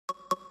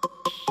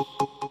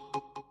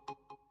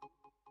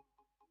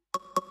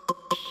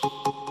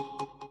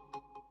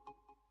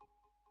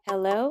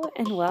Hello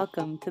and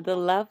welcome to the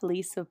Love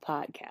Lisa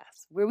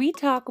podcast, where we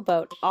talk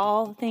about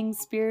all things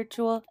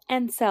spiritual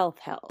and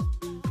self-help.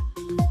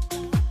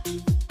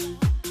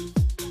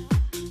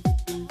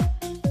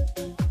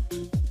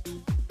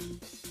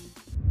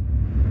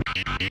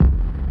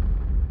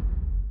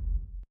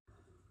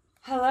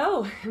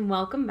 Hello and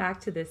welcome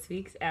back to this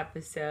week's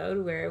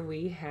episode where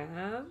we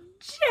have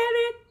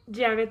Janet.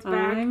 Janet's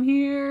back. I'm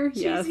here.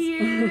 She's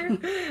here.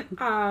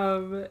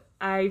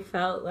 I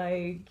felt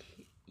like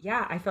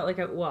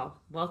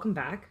welcome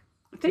back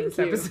to this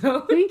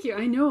episode. Thank you.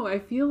 I know. I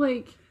feel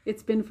like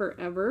it's been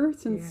forever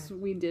since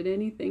we did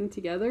anything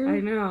together. I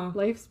know.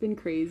 Life's been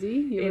crazy.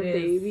 You have a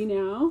baby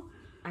now.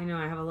 I know.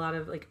 I have a lot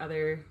of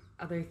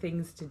other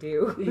things to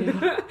do.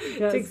 Yeah.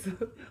 Yes.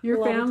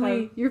 Your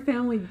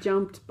family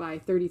jumped by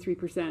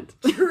 33%.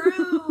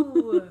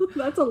 True.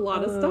 That's a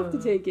lot of stuff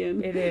to take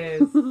in. It is.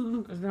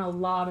 There's been a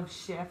lot of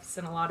shifts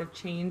and a lot of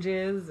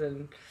changes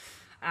and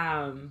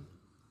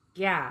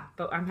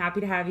but I'm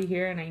happy to have you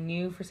here, and I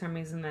knew for some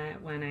reason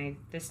that when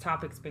this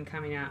topic's been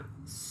coming up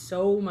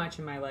so much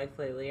in my life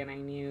lately, and I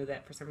knew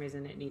that for some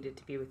reason it needed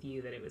to be with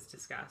you that it was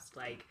discussed,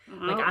 like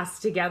us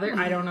together.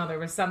 I don't know, there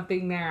was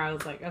something there. I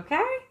was like,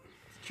 okay.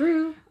 It's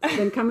true. It's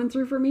been coming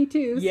through for me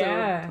too.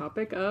 Yeah. So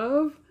topic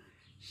of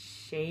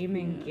shame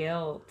and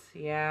guilt.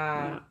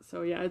 Yeah.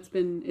 So it's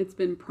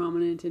been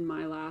prominent in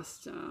my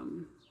last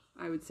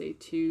I would say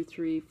 2,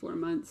 3, 4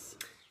 months.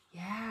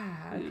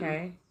 Yeah.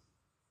 Okay.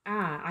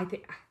 I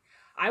think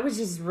I was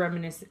just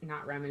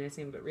not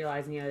reminiscing, but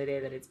realizing the other day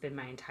that it's been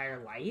my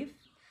entire life,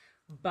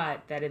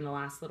 but that in the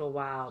last little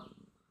while,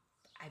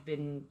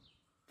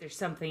 there's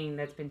something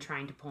that's been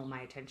trying to pull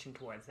my attention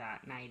towards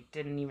that, and I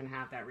didn't even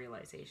have that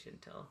realization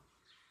till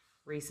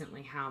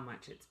recently how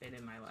much it's been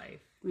in my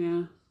life.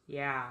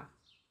 Yeah.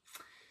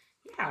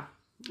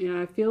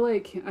 I feel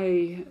like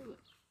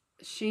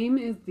shame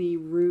is the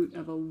root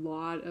of a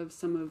lot of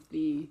some of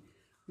the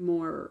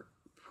more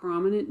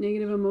prominent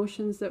negative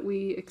emotions that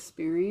we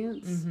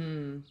experience.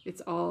 Mm-hmm. It's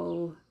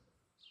all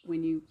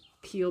when you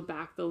peel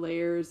back the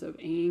layers of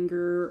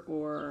anger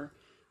or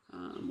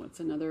what's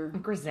another?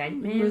 Like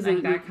resentment,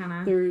 like that kind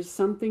of. There's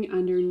something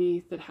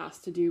underneath that has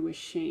to do with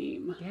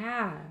shame.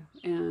 Yeah.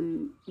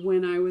 And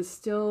when I was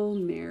still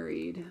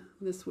married,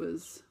 this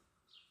was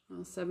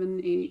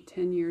 7, 8,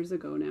 10 years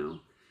ago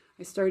now,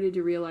 I started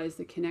to realize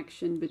the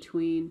connection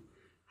between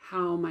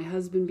how my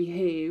husband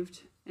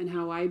behaved and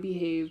how I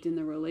behaved in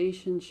the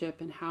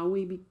relationship and how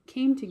we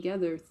came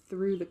together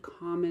through the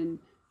common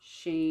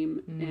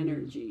shame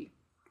energy.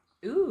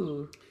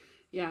 Ooh.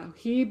 Yeah,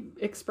 he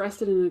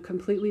expressed it in a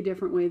completely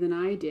different way than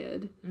I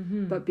did.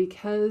 Mm-hmm. But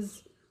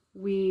because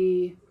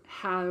we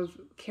have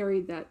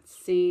carried that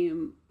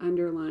same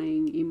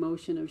underlying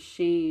emotion of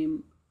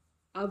shame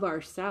of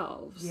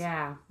ourselves,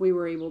 we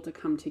were able to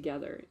come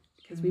together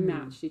because we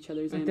matched each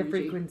other's energy. The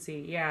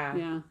frequency,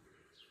 yeah.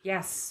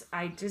 Yes,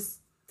 I just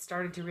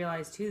started to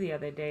realize too the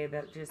other day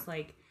that just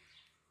like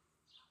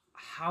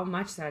how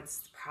much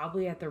that's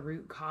probably at the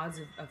root cause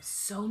of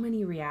so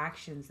many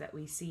reactions that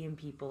we see in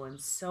people, and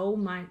so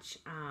much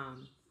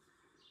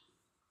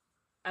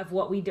of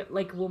what we do,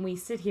 like when we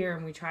sit here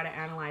and we try to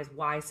analyze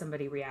why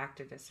somebody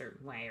reacted a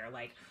certain way, or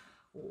like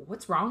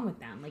what's wrong with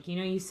them. Like,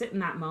 you sit in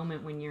that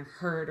moment when you're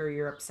hurt or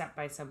you're upset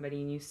by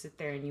somebody, and you sit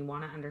there and you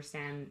want to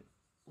understand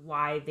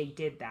why they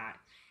did that.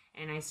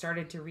 And I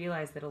started to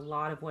realize that a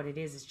lot of what it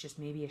is just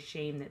maybe a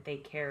shame that they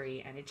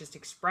carry, and it just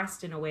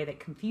expressed in a way that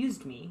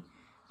confused me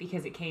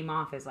because it came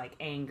off as like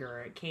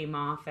anger. It came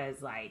off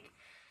as like,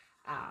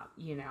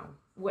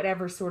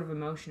 whatever sort of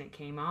emotion it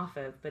came off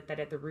of, but that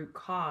at the root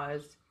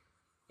cause,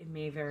 it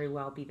may very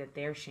well be that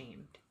they're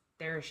ashamed.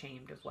 They're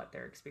ashamed of what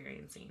they're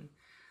experiencing.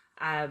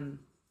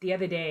 The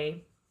other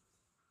day,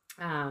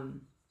 I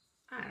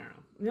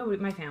don't know.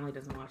 My family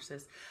doesn't watch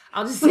this.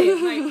 I'll just say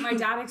my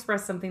dad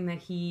expressed something that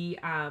he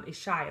is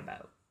shy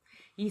about.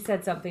 He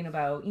said something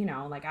about,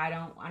 like I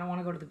don't want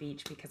to go to the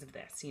beach because of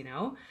this,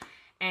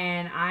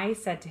 And I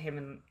said to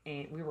him,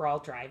 and we were all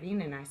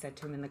driving, and I said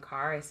to him in the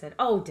car, I said,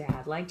 "Oh,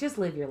 Dad, like just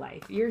live your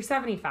life. You're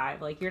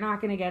 75, like you're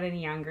not going to get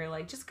any younger.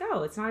 Like just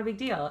go. It's not a big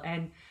deal."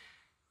 And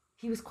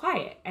he was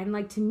quiet. And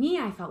like, to me,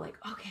 I felt like,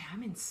 okay,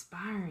 I'm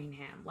inspiring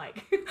him,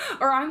 like,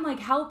 or I'm like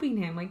helping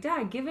him, like,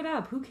 Dad, give it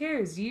up. Who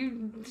cares?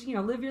 You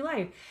live your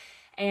life.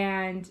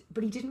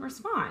 But he didn't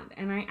respond.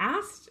 And I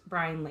asked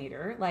Brian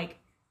later, like,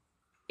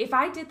 if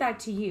I did that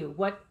to you,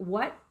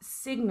 what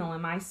signal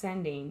am I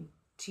sending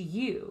to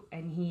you?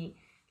 And he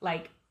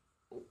like,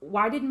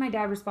 why didn't my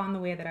dad respond the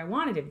way that I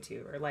wanted him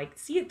to, or like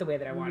see it the way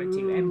that I wanted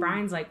to? And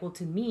Brian's like, well,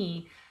 to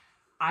me,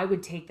 I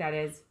would take that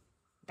as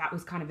that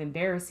was kind of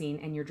embarrassing,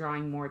 and you're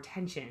drawing more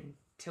attention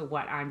to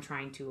what I'm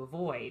trying to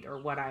avoid,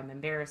 or what I'm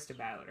embarrassed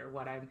about, or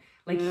what I'm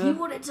like. He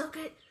would have took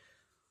it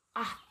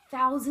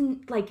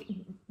 1,000, like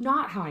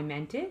not how I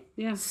meant it.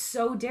 Yeah,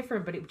 so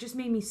different, but it just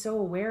made me so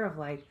aware of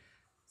like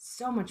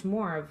so much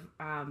more of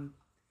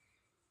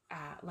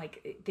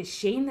like the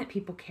shame that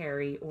people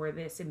carry, or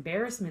this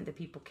embarrassment that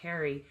people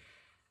carry,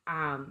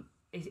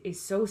 is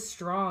so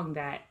strong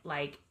that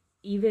like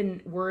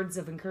even words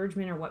of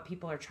encouragement or what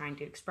people are trying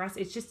to express,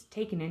 it's just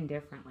taken in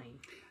differently.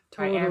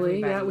 By Totally.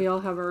 everybody. Yeah, we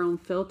all have our own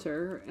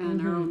filter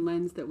and our own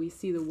lens that we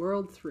see the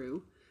world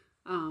through.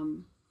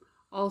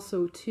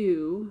 Also,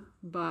 too,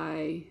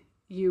 by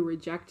you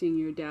rejecting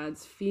your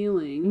dad's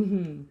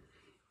feeling,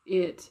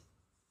 it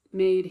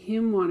made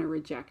him want to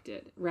reject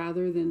it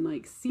rather than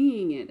like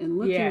seeing it and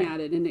looking at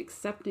it and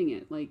accepting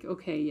it. Like,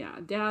 okay, yeah,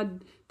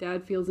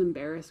 dad feels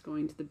embarrassed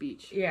going to the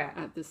beach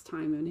at this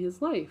time in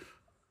his life.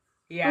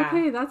 Yeah.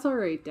 Okay, that's all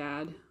right,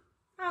 Dad.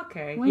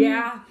 Okay.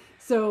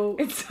 So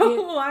it's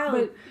so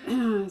wild.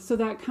 But so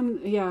that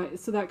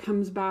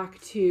comes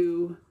back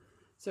to,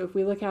 so if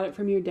we look at it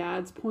from your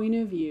dad's point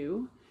of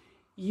view,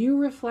 you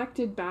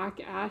reflected back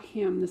at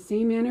him the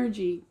same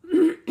energy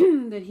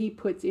that he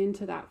puts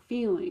into that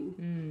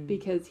feeling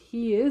because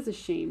he is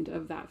ashamed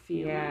of that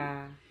feeling.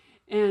 Yeah.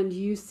 And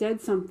you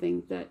said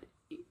something that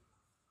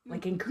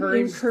like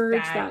encouraged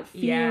that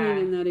feeling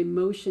and that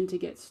emotion to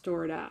get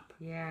stored up.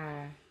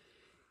 Yeah.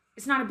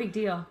 It's not a big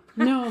deal.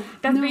 No.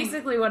 That's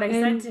basically what I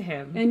said to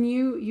him. And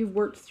you've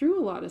worked through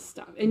a lot of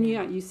stuff. And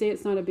you say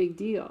it's not a big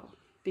deal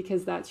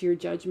because that's your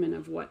judgment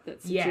of what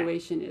that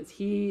situation is.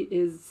 He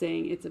is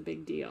saying it's a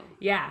big deal.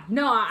 Yeah.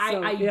 No,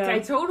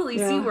 I totally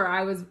see where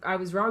I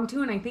was wrong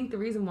too. And I think the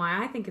reason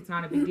why I think it's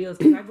not a big deal is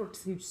because I've worked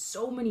through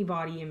so many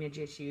body image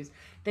issues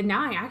that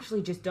now I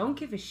actually just don't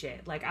give a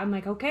shit. Like, I'm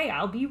like, okay,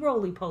 I'll be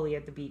roly-poly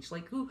at the beach.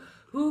 Like,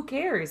 who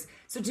cares?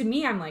 So to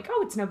me, I'm like,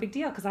 oh, it's no big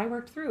deal because I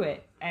worked through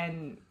it.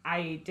 And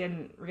I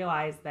didn't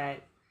realize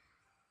that,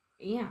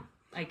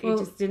 I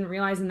just didn't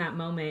realize in that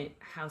moment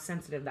how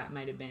sensitive that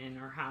might have been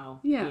or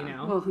how,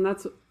 Well, and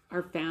that's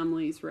our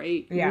families,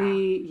 right?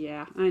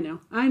 Yeah. I know.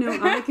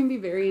 I can be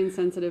very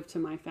insensitive to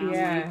my family.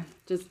 Yeah.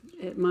 Just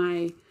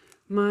my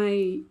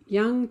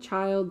young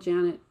child,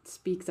 Janet,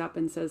 speaks up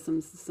and says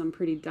some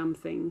pretty dumb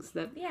things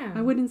that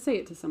I wouldn't say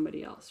it to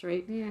somebody else,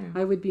 right? Yeah.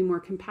 I would be more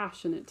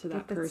compassionate to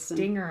that person.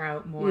 Stinger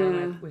out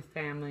more with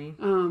family.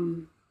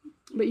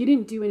 But you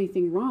didn't do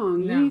anything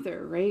wrong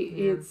either, right?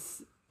 Yeah.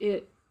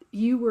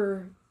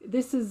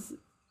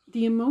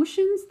 The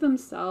emotions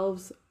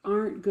themselves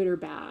aren't good or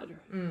bad.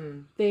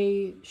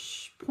 They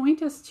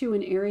point us to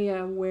an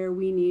area where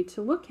we need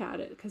to look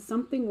at it because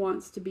something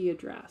wants to be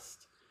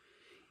addressed.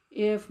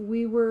 If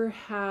we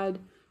had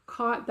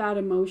caught that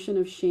emotion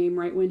of shame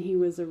right when he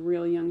was a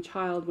real young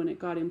child, when it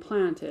got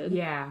implanted,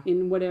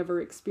 in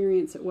whatever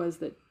experience it was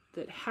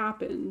that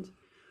happened,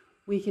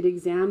 we could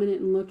examine it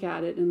and look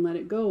at it and let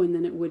it go, and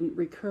then it wouldn't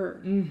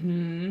recur.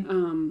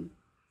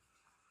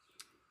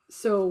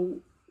 So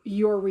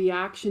your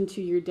reaction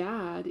to your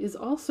dad is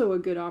also a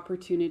good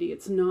opportunity.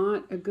 It's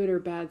not a good or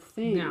bad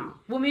thing. No.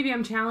 Well, maybe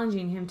I'm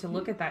challenging him to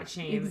look at that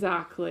shame.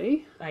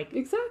 Exactly.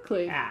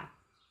 Exactly. Yeah.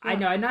 I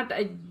know. I'm not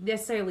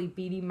necessarily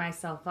beating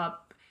myself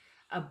up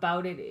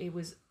about it. It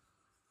was,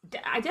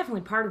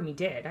 part of me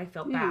did. I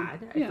felt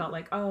bad. I felt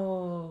like,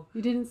 oh.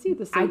 You didn't see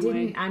the same way. I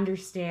didn't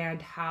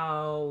understand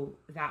how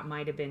that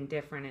might have been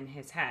different in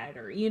his head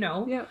or,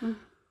 Yeah.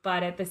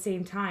 But at the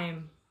same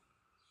time,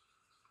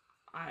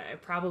 I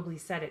probably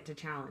said it to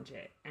challenge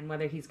it. And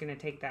whether he's going to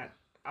take that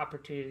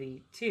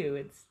opportunity too,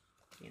 it's,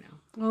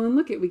 Well, and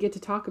we get to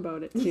talk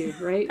about it too,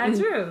 right? That's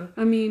true.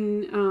 I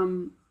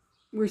mean,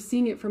 we're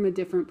seeing it from a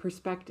different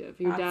perspective.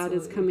 Your dad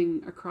is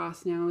coming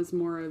across now as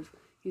more of,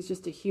 he's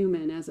just a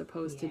human as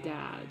opposed to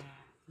dad.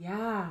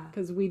 Yeah.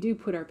 Because we do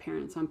put our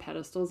parents on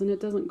pedestals and it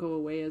doesn't go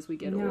away as we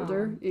get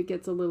older. It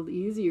gets a little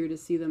easier to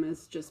see them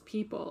as just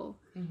people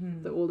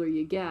the older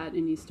you get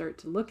and you start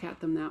to look at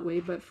them that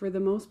way. But for the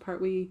most part,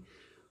 we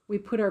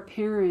put our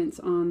parents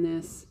on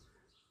this,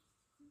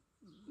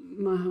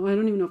 I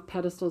don't even know if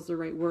pedestal is the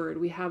right word.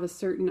 We have a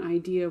certain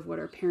idea of what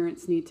our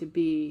parents need to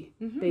be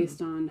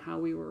based on how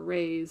we were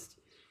raised.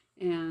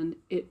 And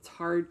it's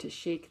hard to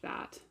shake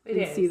that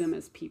see them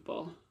as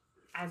people.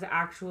 As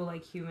actual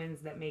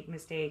humans that make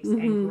mistakes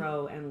and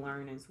grow and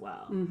learn as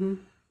well.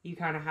 You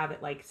kind of have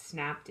it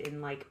snapped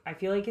in I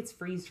feel like it's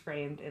freeze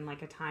framed in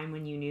a time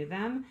when you knew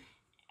them.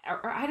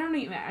 Or I don't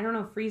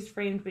know freeze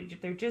framed, but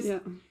they're just,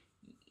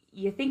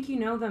 you think you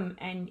know them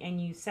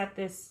and you set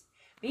this,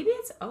 maybe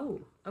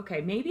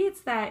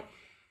it's that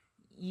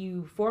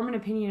you form an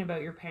opinion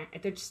about your parent.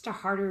 They're just a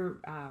harder,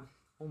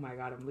 oh my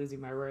God, I'm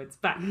losing my words.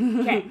 But,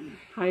 okay.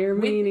 Higher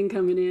meaning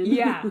coming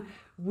in.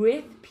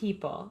 With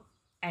people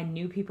and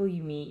new people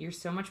you meet, you're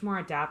so much more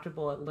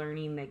adaptable at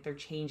learning their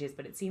changes.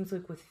 But it seems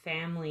like with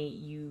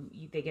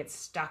family, they get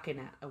stuck in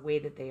a way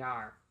that they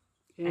are.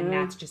 Yeah. And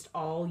that's just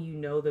all you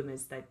know them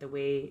is the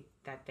way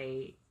that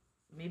they,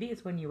 maybe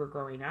it's when you were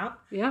growing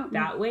up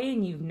that way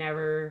and you've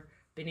never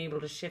been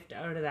able to shift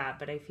out of that.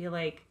 But I feel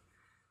like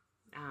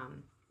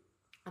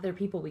other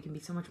people, we can be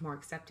so much more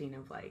accepting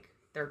of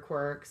their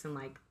quirks and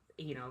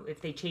if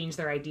they change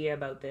their idea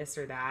about this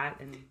or that,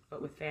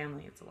 but with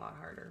family, it's a lot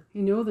harder.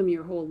 You know them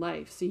your whole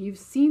life, so you've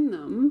seen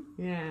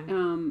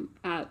them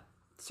at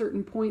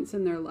certain points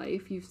in their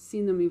life. You've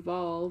seen them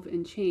evolve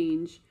and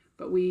change,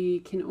 but we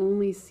can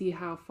only see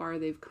how far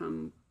they've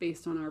come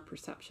based on our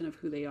perception of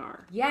who they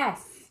are.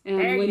 Yes. And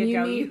there when you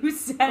go. Meet, you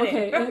said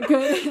okay, it.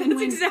 Good. And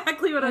That's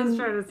exactly what I was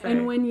trying to say.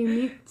 And when you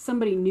meet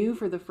somebody new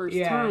for the first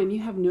time, you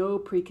have no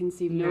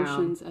preconceived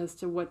notions as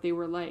to what they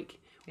were like.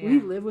 Yeah.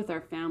 We live with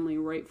our family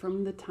right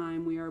from the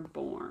time we are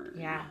born.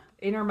 Yeah.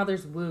 In our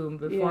mother's womb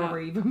before we're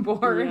even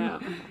born. Yeah.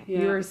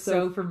 You are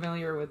so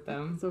familiar with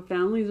them. So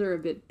families are a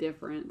bit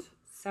different.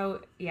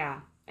 So, yeah.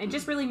 It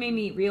just really made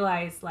me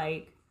realize,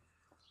 like,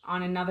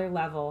 on another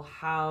level,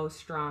 how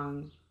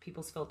strong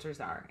people's filters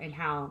are, and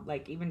how,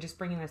 like, even just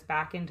bringing this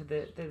back into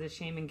the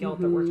shame and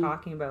guilt that we're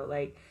talking about,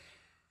 like,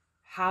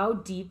 how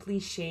deeply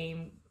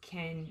shame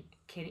can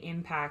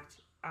impact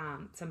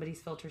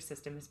somebody's filter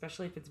system,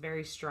 especially if it's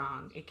very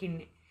strong. It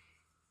can,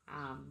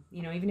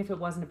 even if it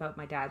wasn't about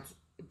my dad's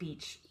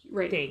beach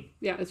thing.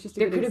 Yeah, it's just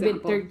a good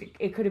example.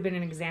 It could have been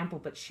an example,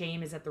 but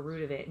shame is at the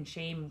root of it, and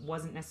shame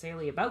wasn't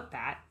necessarily about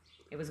that.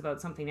 It was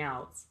about something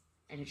else,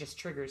 and it just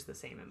triggers the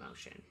same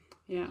emotion.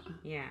 Yeah.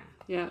 Yeah.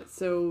 Yeah,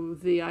 so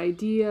the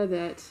idea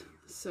that,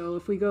 so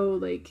if we go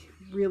like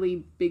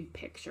really big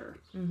picture,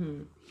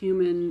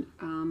 human,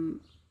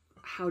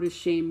 how does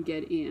shame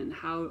get in?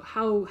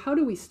 How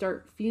do we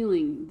start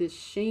feeling this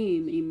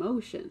shame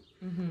emotion?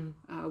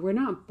 We're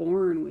not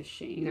born with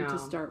shame to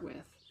start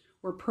with.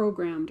 We're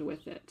programmed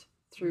with it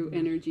through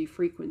energy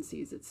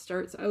frequencies. It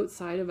starts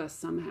outside of us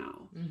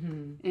somehow.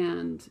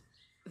 And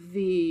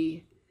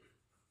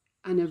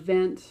an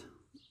event,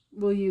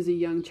 we'll use a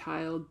young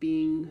child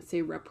being,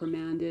 say,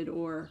 reprimanded,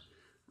 or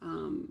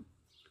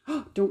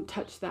don't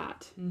touch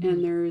that.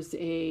 And there's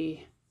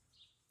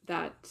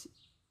that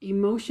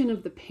emotion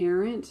of the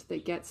parent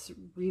that gets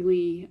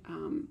really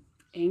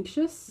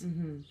anxious,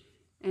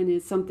 and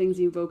is something's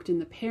evoked in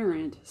the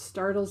parent,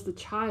 startles the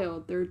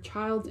child. Their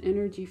child's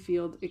energy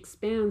field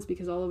expands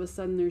because all of a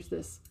sudden there's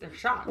this, they're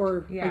shocked,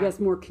 or I guess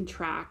more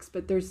contracts,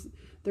 but there's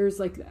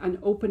like an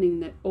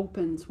opening that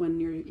opens when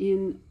you're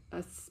in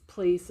a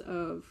place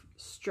of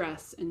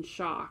stress and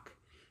shock,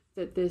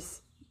 that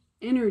this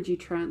energy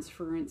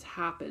transference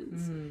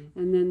happens.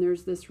 And then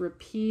there's this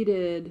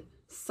repeated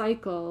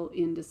cycle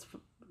in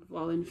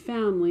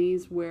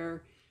families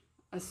where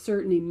a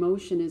certain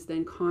emotion is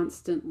then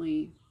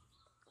constantly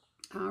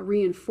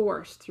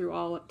reinforced through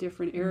all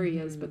different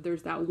areas, but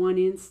there's that one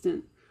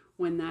instant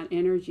when that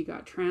energy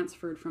got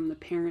transferred from the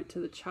parent to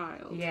the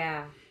child.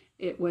 Yeah.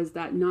 It was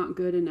that not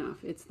good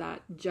enough. It's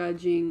that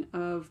judging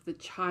of the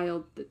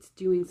child that's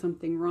doing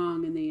something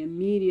wrong, and they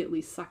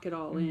immediately suck it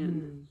all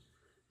in,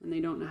 and they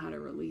don't know how to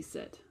release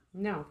it.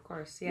 No, of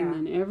course, yeah.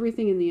 And then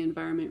everything in the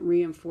environment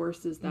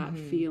reinforces that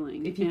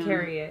feeling. If you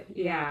carry it,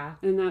 yeah.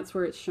 And that's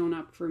where it's shown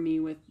up for me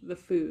with the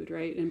food,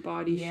 right? And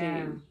body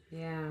shame.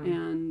 Yeah.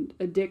 And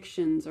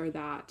addictions are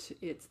that.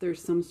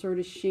 There's some sort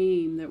of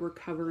shame that we're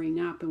covering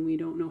up, and we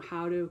don't know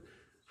how to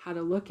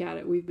look at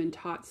it. We've been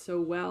taught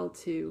so well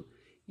to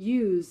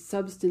use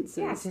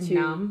substances to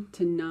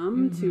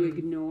numb, to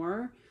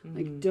ignore.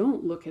 Like,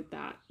 don't look at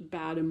that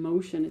bad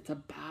emotion. It's a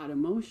bad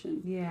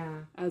emotion.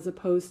 Yeah. As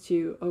opposed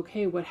to,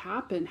 okay, what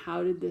happened?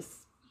 How did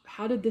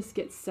this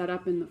get set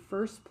up in the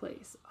first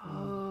place?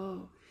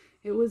 Oh,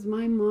 it was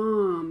my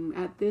mom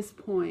at this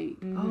point.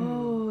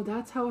 Oh,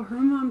 that's how her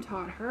mom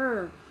taught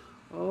her.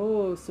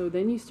 Oh, so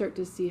then you start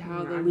to see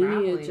how the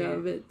lineage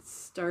of it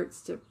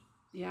starts to,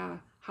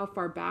 how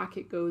far back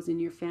it goes in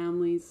your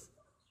family's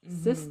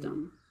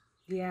system.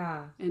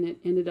 Yeah. And it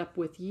ended up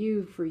with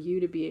you, for you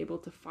to be able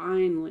to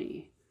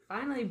finally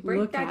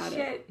break that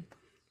shit.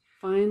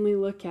 Finally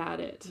look at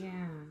it.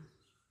 Yeah.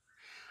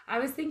 I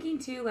was thinking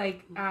too,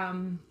 like,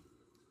 I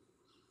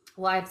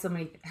have so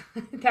many,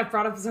 that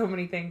brought up so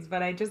many things,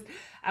 but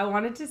I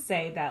wanted to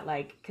say that,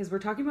 like, because we're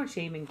talking about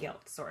shame and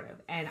guilt, sort of.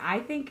 And I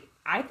think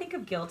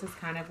of guilt as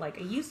kind of like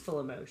a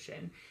useful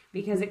emotion,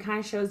 because it kind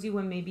of shows you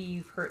when maybe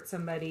you've hurt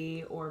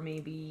somebody, or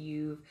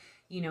maybe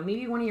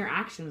maybe one of your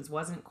actions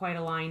wasn't quite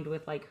aligned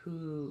with, like,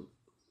 who,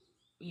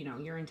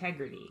 your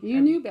integrity. You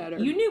knew better.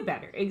 You knew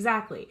better,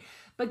 exactly.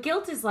 But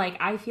guilt is like,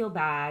 I feel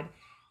bad.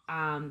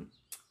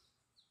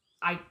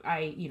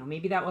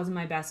 Maybe that wasn't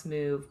my best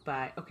move,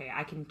 but okay,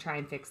 I can try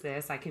and fix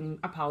this. I can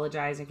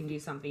apologize. I can do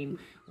something.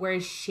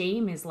 Whereas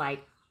shame is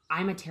like,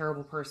 I'm a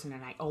terrible person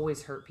and I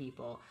always hurt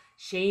people.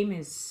 Shame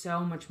is so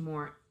much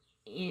more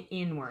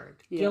inward.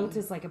 Yeah. Guilt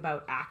is like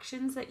about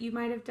actions that you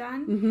might have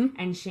done,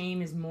 and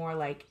shame is more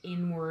like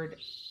inward.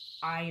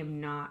 I am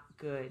not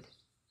good.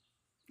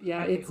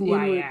 Yeah, it's who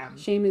inward. I am.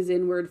 Shame is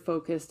inward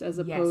focused, as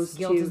opposed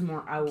guilt to is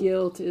more out.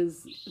 Guilt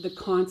is the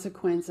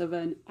consequence of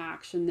an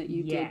action that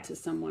you did to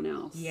someone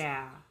else.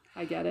 Yeah,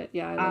 I get it.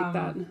 Yeah, I like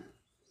that.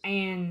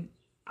 And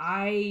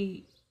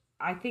I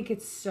think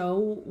it's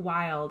so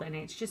wild, and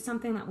it's just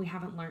something that we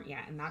haven't learned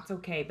yet, and that's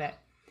okay. But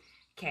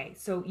okay,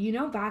 so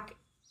back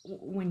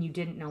when you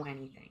didn't know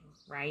anything,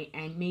 right?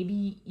 And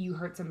maybe you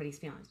hurt somebody's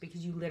feelings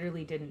because you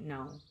literally didn't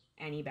know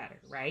any better,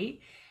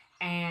 right?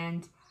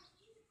 And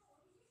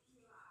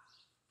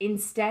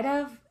instead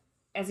of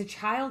as a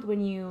child, when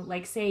you,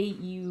 like, say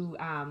you,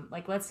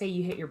 like, let's say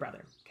you hit your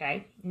brother,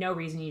 okay? No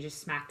reason, you just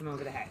smacked him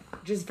over the head.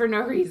 Just for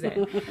no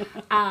reason.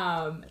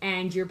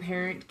 And your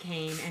parent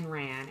came and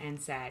ran and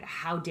said,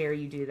 how dare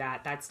you do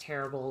that? That's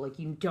terrible. Like,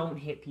 you don't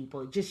hit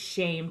people. Just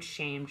shamed.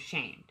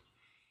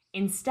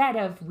 Instead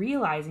of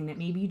realizing that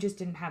maybe you just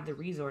didn't have the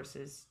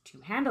resources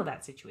to handle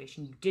that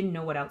situation. You didn't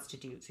know what else to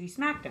do. So you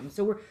smacked them.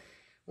 So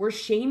we're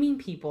shaming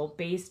people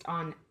based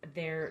on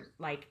their,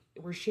 like,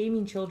 we're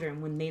shaming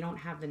children when they don't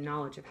have the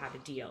knowledge of how to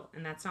deal.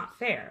 And that's not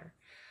fair.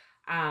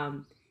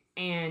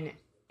 And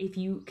if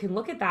you can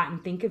look at that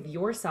and think of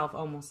yourself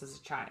almost as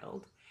a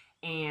child,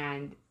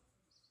 and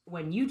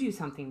when you do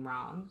something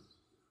wrong,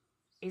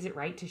 is it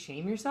right to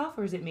shame yourself?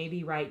 Or is it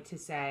maybe right to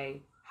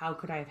say, how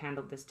could I have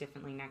handled this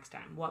differently next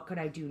time? What could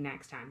I do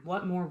next time?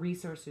 What more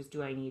resources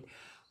do I need?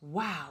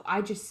 Wow,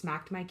 I just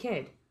smacked my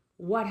kid.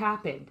 What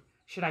happened?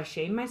 Should I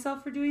shame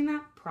myself for doing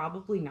that?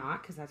 Probably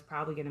not, because that's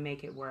probably going to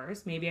make it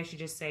worse. Maybe I should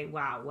just say,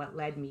 wow, what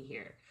led me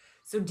here?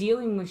 So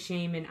dealing with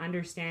shame and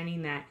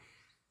understanding that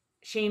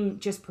shame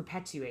just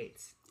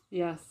perpetuates.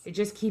 Yes. It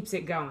just keeps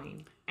it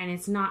going. And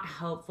it's not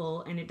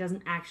helpful, and it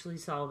doesn't actually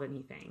solve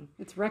anything.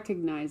 It's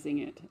recognizing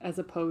it as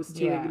opposed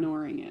to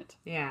ignoring it.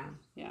 Yeah.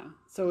 Yeah.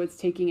 So it's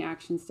taking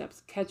action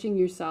steps, catching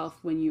yourself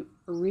when you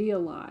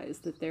realize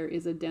that there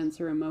is a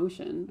denser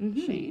emotion,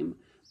 shame,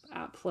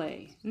 at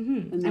play.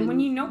 Mm-hmm. And when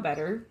you know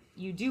better,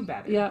 you do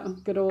better. Yeah, a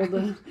good old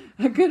Oprah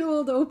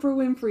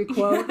Winfrey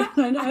quote.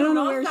 I don't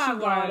know where she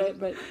got it,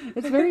 but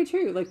it's very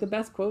true. Like, the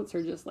best quotes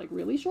are just like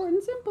really short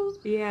and simple.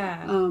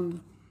 Yeah.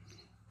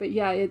 But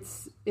yeah,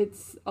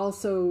 it's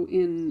also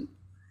in,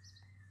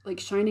 like,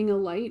 shining a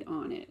light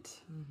on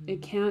it.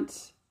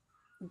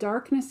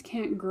 Darkness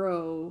can't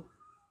grow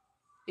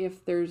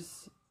if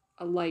there's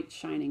a light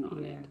shining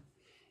on it.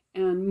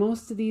 And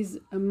most of these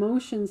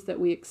emotions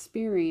that we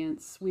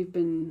experience, we've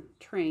been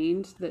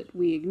trained that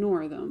we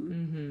ignore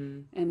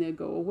them and they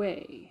go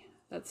away.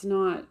 That's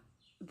not,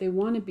 they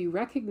want to be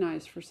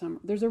recognized for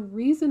there's a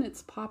reason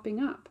it's popping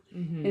up.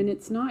 And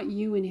it's not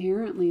you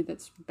inherently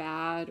that's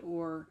bad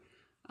or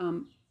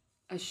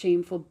a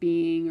shameful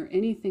being or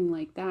anything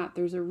like that.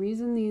 There's a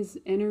reason these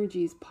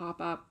energies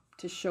pop up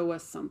to show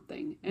us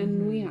something,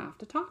 and we have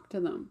to talk to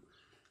them,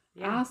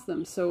 ask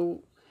them.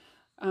 So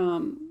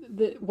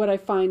what I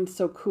find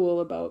so cool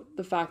about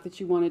the fact that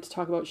you wanted to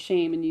talk about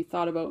shame and you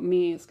thought about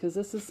me is because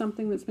this is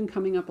something that's been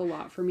coming up a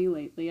lot for me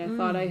lately. I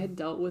thought I had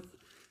dealt with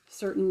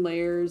certain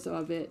layers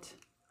of it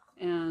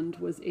and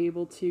was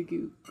able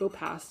to go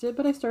past it,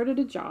 but I started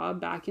a job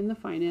back in the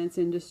finance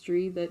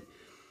industry that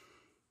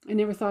I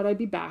never thought I'd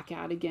be back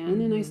at again,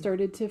 and I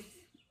started to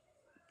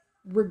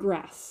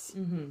regress.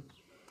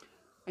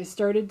 I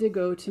started to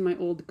go to my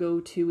old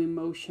go-to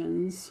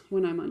emotions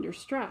when I'm under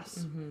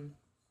stress,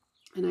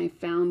 and I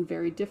found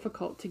very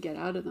difficult to get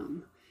out of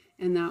them,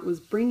 and that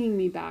was bringing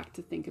me back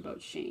to think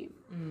about shame.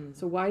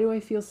 So why do I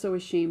feel so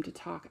ashamed to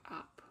talk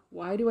up?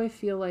 Why do I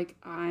feel like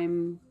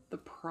I'm the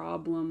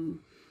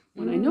problem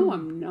when I know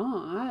I'm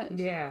not?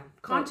 Yeah,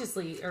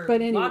 consciously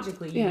but anyway,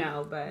 logically, you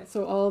know, but...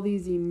 So all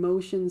these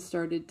emotions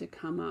started to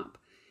come up,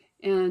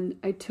 and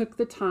I took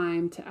the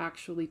time to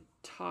actually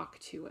talk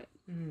to it.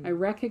 I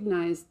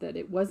recognized that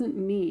it wasn't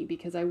me,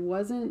 because I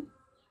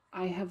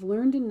have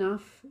learned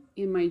enough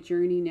in my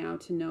journey now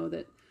to know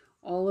that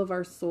all of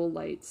our soul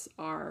lights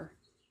are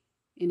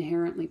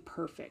inherently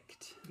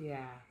perfect.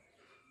 Yeah.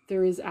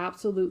 There is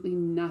absolutely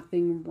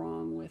nothing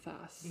wrong with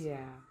us.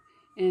 Yeah.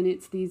 And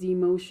it's these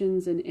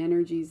emotions and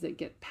energies that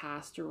get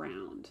passed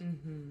around.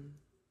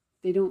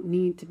 They don't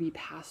need to be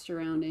passed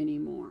around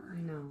anymore.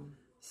 No.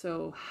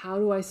 So how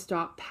do I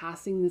stop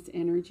passing this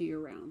energy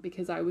around?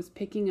 Because I was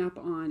picking up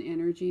on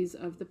energies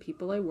of the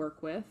people I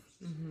work with.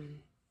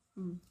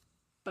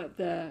 But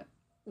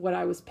what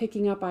I was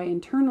picking up, I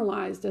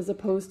internalized, as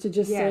opposed to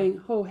just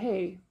saying, oh,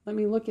 hey, let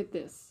me look at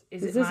this.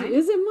 Is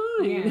it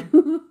mine?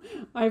 Yeah.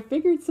 I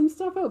figured some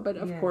stuff out, but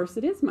of course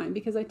it is mine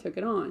because I took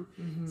it on.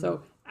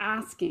 So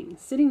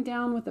sitting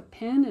down with a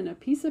pen and a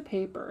piece of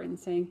paper and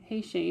saying,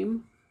 hey,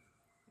 shame,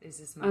 is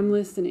this mine? I'm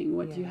listening.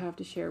 What do you have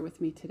to share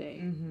with me today?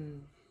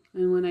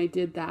 And when I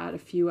did that, a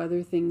few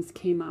other things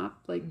came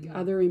up, like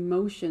other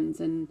emotions,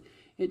 and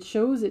it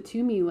shows it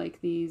to me like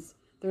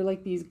they're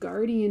like these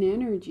guardian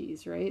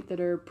energies, right?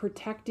 That are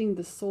protecting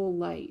the soul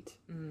light.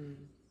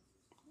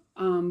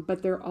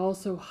 But they're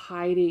also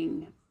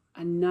hiding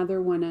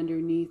another one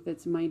underneath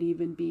that might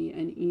even be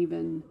an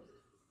even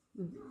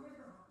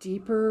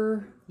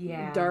deeper,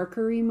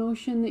 darker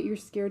emotion that you're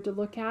scared to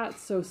look at.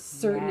 So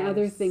certain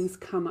other things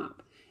come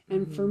up.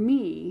 And for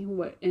me,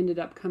 what ended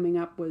up coming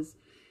up was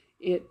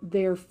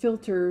they're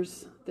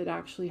filters that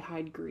actually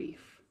hide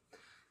grief.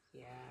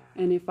 Yeah.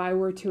 And if I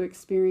were to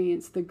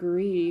experience the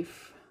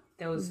grief,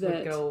 those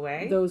would go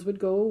away. Those would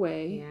go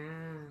away. Yeah.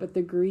 But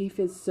the grief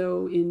is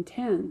so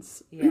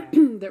intense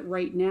that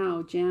right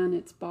now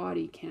Janet's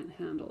body can't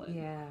handle it.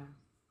 Yeah.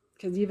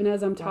 Because even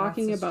as I'm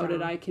talking about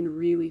it, I can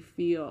really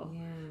feel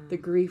the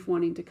grief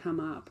wanting to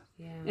come up.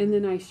 Yeah. And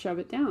then I shove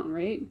it down,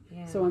 right?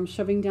 Yeah. So I'm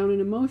shoving down an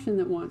emotion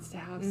that wants to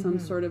have some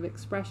sort of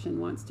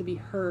expression, wants to be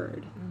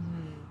heard.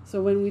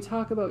 So when we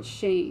talk about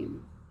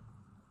shame,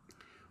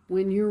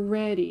 when you're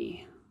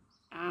ready,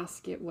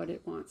 ask it what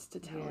it wants to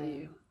tell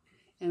you.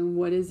 And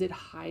what is it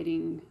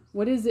hiding?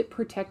 What is it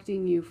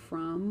protecting you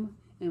from?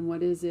 And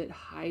what is it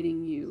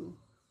hiding you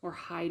or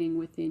hiding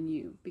within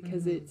you?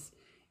 Because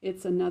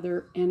it's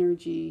another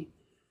energy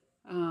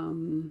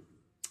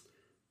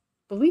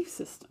belief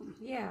system.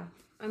 Yeah.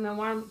 And the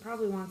one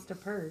probably wants to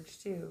purge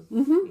too.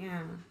 Mm-hmm.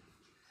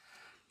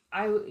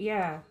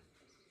 Yeah.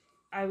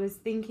 I was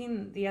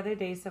thinking the other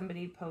day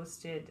somebody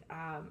posted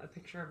a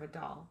picture of a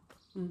doll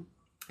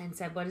and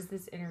said, what does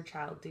this inner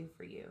child do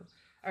for you?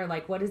 Or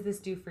like, what does this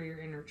do for your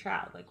inner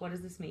child? Like, what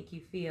does this make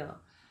you feel?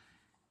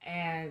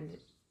 And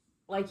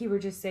like you were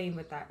just saying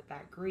with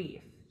that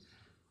grief,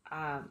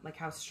 like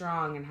how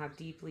strong and how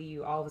deeply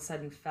you all of a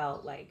sudden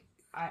felt. Like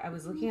I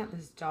was looking at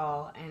this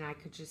doll and I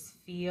could just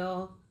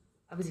feel,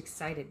 I was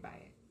excited by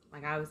it.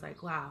 Like I was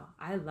like, wow,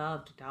 I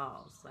loved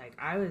dolls. Like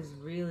I was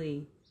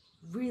really,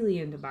 really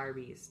into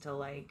Barbies till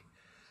like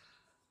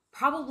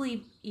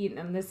probably,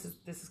 and this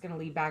is going to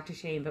lead back to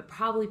shame, but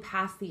probably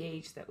past the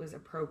age that was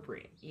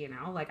appropriate,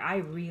 like I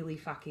really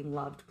fucking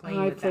loved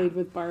playing with them. I played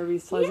with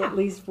Barbies till I was at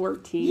least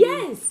 14.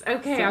 Yes.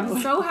 Okay. So.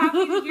 I'm so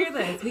happy to hear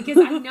this because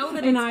I know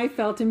that and I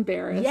felt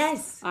embarrassed.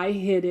 Yes. I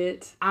hid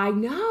it. I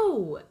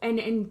know.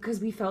 And because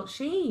we felt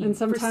shame and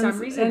sometimes, for some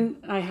reason.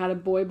 And I had a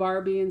boy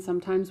Barbie and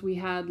sometimes we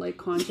had like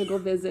conjugal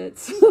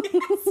visits.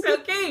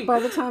 Okay. By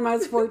the time I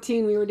was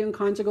 14, we were doing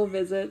conjugal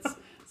visits.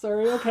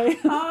 Sorry, okay.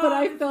 But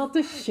I felt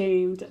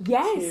ashamed.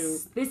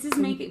 Yes. This is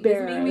making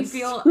me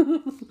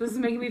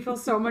feel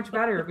so much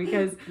better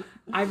because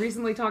I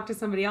recently talked to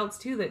somebody else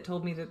too that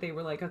told me that they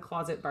were like a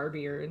closet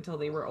Barbier until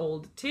they were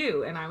old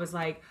too. And I was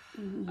like,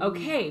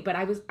 okay, but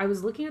I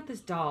was looking at this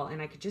doll and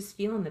I could just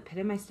feel in the pit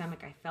of my stomach,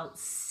 I felt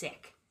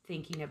sick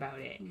thinking about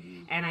it.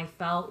 And I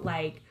felt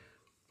like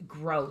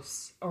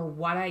gross or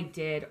what I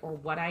did or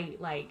what I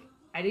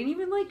didn't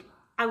even like.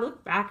 I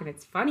look back and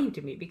it's funny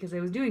to me because I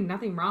was doing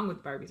nothing wrong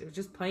with Barbies. I was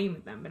just playing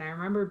with them. But I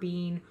remember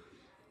being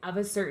of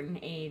a certain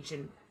age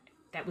and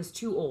that was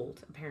too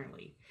old,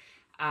 apparently,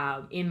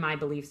 in my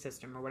belief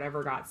system or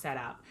whatever got set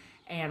up.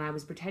 And I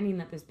was pretending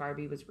that this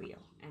Barbie was real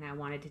and I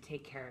wanted to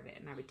take care of it.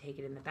 And I would take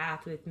it in the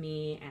bath with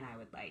me and I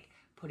would like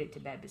put it to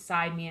bed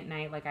beside me at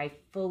night. Like I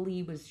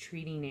fully was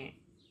treating it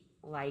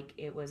like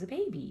it was a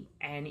baby.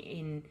 And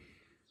in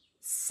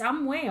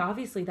some way,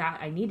 obviously that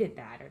I needed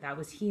that or that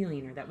was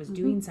healing or that was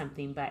doing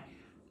something. But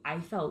I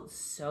felt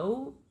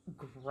so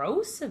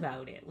gross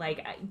about it.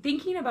 Like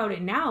thinking about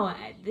it now,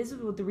 this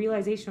is what the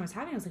realization I was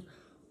having. I was like,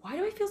 why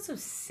do I feel so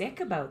sick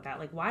about that?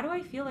 Like, why do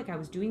I feel like I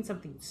was doing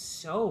something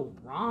so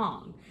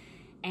wrong?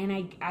 And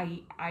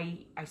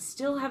I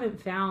still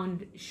haven't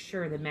found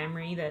the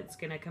memory that's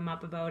going to come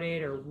up about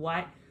it or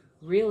what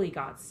really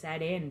got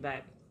set in.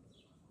 But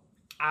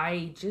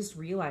I just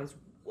realized,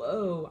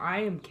 whoa,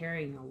 I am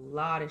carrying a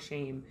lot of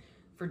shame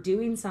for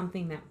doing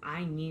something that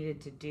I needed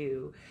to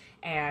do.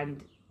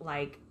 And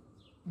like,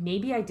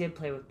 maybe I did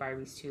play with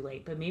Barbies too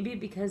late, but maybe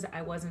because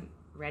I wasn't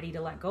ready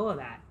to let go of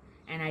that.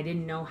 And I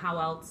didn't know how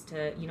else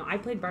to, I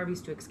played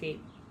Barbies to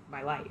escape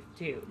my life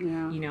too.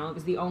 Yeah. It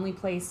was the only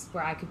place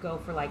where I could go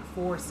for like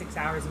 4 or 6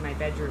 hours in my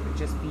bedroom and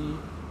just be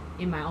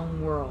in my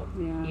own world,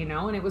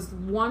 and it was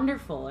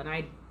wonderful.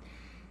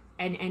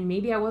 And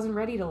maybe I wasn't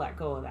ready to let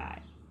go of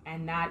that.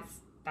 And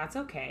that's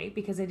okay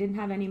because I didn't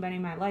have anybody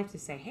in my life to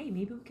say, hey,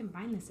 maybe we can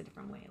find this a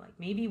different way. Like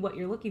maybe what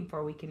you're looking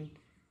for, we can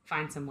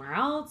find somewhere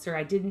else, or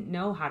I didn't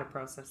know how to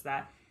process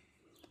that.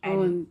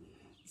 And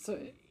so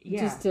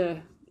just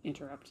to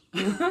interrupt,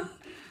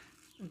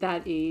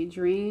 that age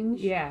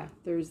range,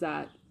 there's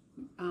that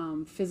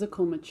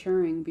physical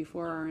maturing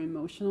before our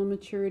emotional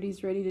maturity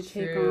is ready to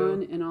take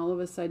on, and all of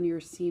a sudden you're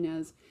seen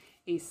as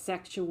a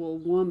sexual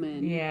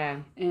woman,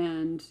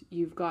 and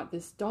you've got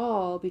this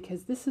doll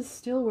because this is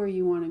still where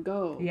you want to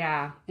go,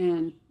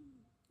 and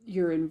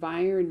your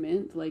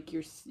environment, like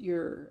your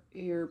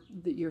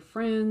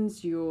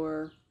friends,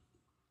 your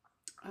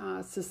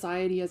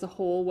society as a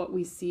whole, what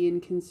we see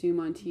and consume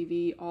on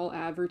TV, all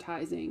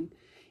advertising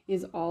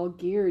is all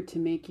geared to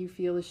make you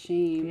feel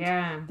ashamed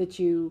that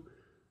you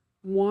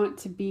want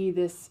to be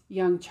this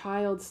young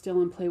child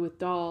still and play with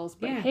dolls,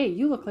 but hey,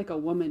 you look like a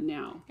woman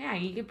now. Yeah,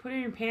 you could put in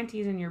your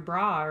panties and your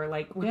bra or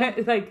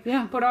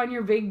put on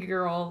your big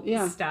girl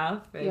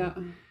stuff.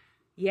 And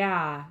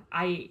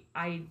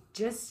I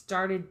just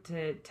started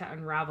to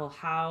unravel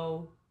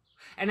how,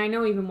 and I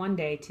know even one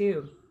day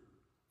too,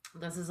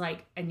 this is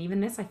like, and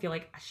even this I feel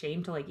like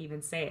ashamed to like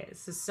even say it.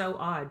 This is so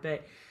odd,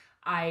 but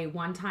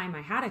one time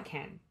I had a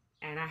Ken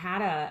and I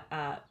had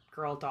a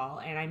girl doll,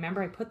 and I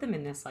remember I put them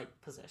in this like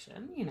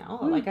position,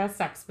 like a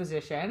sex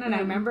position, and I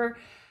remember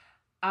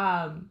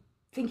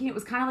thinking it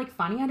was kind of like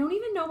funny. I don't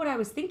even know what I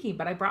was thinking,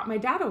 but I brought my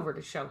dad over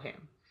to show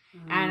him.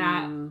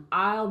 And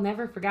I'll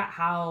never forget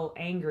how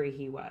angry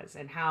he was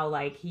and how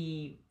like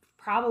he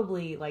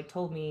probably like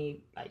told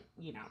me like,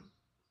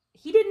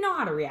 he didn't know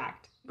how to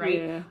react, right?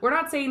 Yeah. We're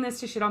not saying this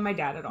to shit on my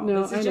dad at all.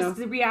 No, this is just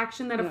the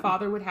reaction that a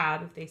father would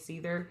have if they see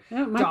their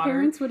my daughter.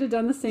 Parents would have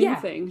done the same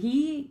thing.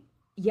 He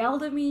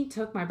yelled at me,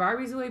 took my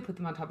Barbies away, put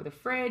them on top of the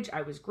fridge.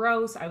 I was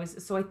gross.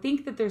 So I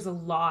think that there's a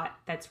lot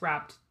that's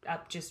wrapped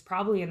up just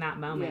probably in that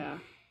moment. Yeah.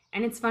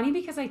 And it's funny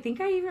because I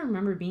think I even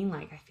remember being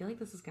like, I feel like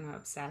this is going to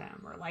upset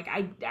him. Or like,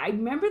 I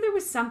remember there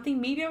was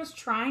something, maybe I was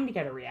trying to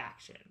get a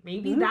reaction.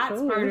 Maybe that's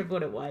totally. part of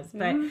what it was.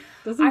 But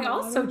Doesn't I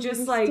also matter.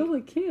 just You're like, still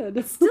a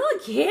kid. still a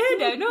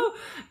kid, I know.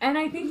 And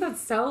I think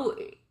that's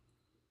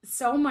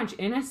so much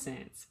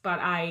innocence. But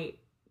I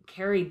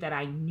carried that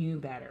I knew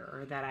better,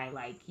 or that I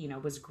like, you know,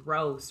 was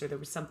gross, or there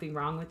was something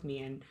wrong with me.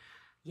 And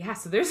yeah,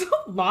 so there's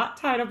a lot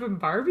tied up in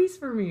Barbies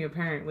for me,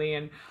 apparently.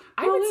 And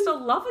I would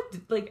still love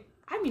it. Like,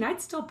 I mean,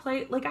 I'd still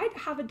play, like, I'd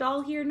have a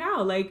doll here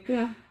now. Like,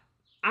 Yeah.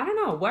 I don't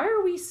know. Why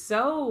are we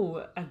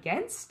so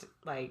against,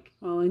 like...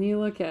 Well, and you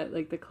look at,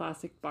 like, the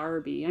classic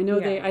Barbie. I know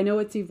I know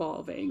it's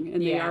evolving,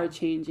 and they are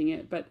changing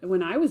it. But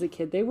when I was a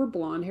kid, they were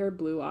blonde-haired,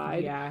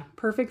 blue-eyed. Yeah.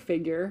 Perfect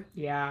figure.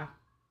 Yeah.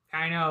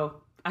 I know.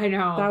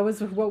 That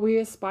was what we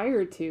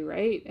aspired to,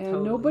 right?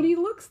 And nobody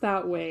looks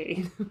that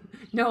way.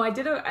 No, I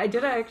did a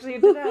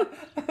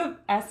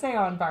essay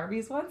on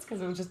Barbies once,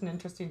 because it was just an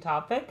interesting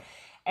topic.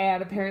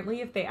 And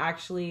apparently, if they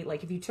actually,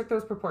 like, if you took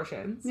those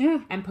proportions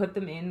and put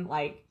them in,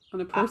 like,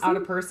 on a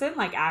person,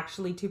 like,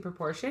 actually to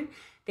proportion,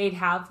 they'd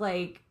have,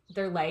 like,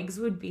 their legs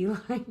would be,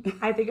 like,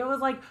 I think it was,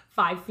 like,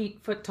 5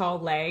 foot tall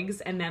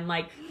legs, and then,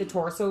 like, the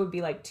torso would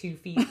be, like, 2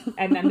 feet,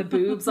 and then the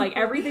boobs, like,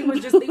 everything was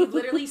just, they would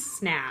literally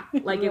snap.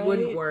 Like, it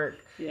wouldn't work.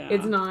 Yeah.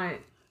 It's not...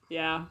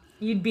 Yeah.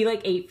 You'd be,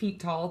 like, 8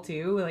 feet tall,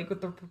 too, like, with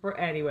the...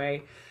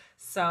 Anyway,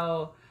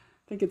 so...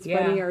 I think it's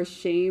funny, our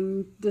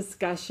shame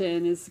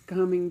discussion is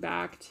coming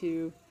back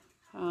to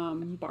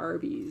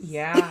Barbies.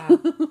 Yeah.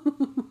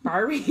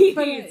 Barbies.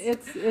 But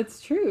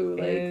it's true.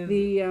 Like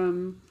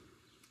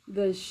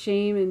the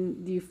shame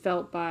and you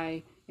felt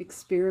by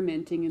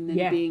experimenting and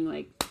then being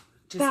like,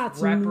 just that's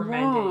reprimanded.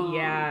 wrong.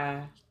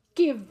 Yeah.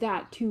 Give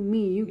that to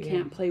me. You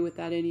can't play with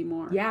that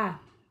anymore. Yeah.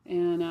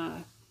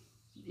 And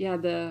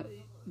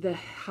the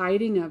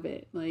hiding of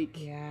it, like,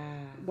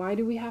 why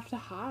do we have to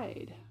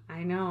hide?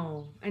 I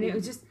know. And it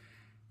was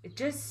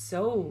just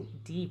so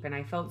deep, and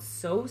I felt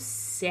so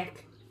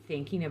sick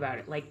thinking about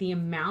it. Like, the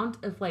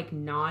amount of, like,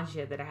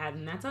 nausea that I had,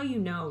 and that's how you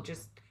know,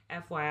 just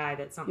FYI,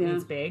 that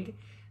something's big,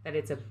 that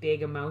it's a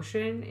big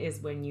emotion, is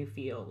when you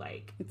feel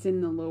like... It's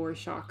in the lower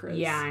chakras.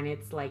 Yeah, and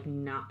it's, like,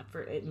 not,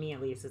 for me at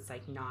least, it's,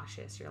 like,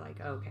 nauseous. You're like,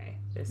 okay,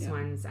 this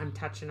one's, I'm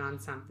touching on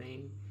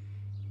something.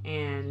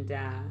 And,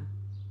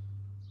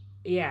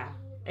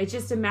 it's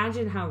just,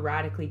 imagine how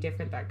radically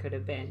different that could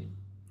have been.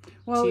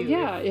 Well,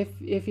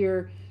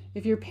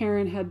 if your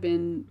parent had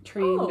been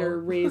trained or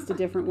raised a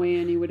different way,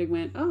 and you would have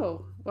went,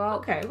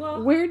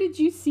 where did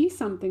you see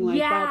something like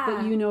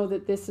that you know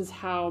that this is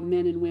how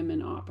men and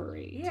women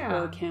operate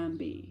or can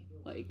be?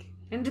 Like,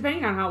 and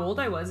depending on how old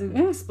I was, and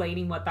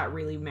explaining what that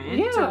really meant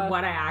or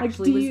what I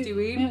actually was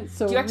doing.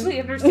 Do you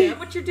actually understand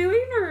what you're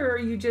doing, or are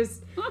you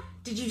just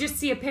did you just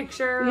see a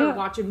picture or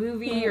watch a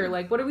movie or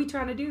like, what are we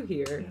trying to do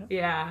here?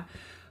 Yeah.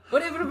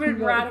 But it would have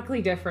been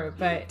radically different,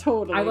 but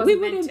totally. We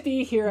wouldn't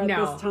be here at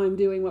this time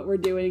doing what we're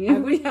doing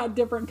if we had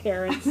different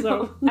parents.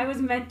 So I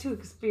was meant to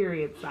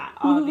experience that,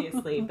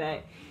 obviously,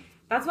 but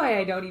that's why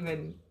I don't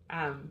even.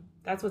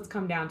 That's what's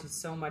come down to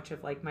so much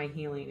of like my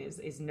healing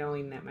is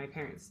knowing that my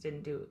parents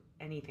didn't do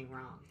anything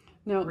wrong.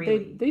 No,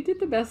 really. They did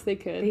the best they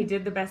could. They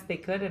did the best they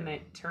could, and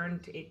it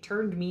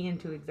turned me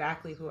into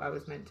exactly who I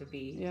was meant to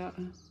be. Yeah.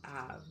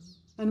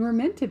 And we're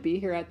meant to be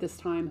here at this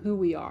time, who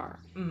we are.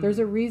 Mm-hmm. There's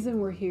a reason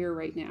we're here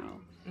right now.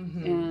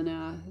 Mm-hmm.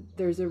 And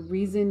there's a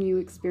reason you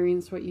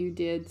experienced what you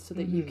did so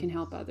that you can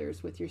help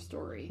others with your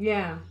story.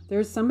 Yeah.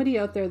 There's somebody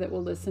out there that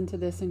will listen to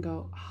this and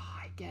go,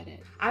 I get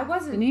it. I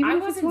wasn't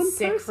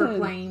sick for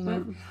playing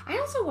with... I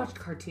also watched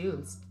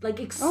cartoons, like,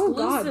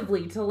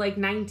 exclusively till, like,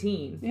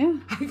 19. Yeah.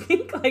 I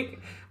think, like...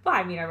 Well,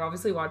 I mean, I've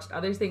obviously watched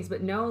other things,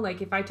 but no,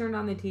 like, if I turned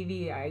on the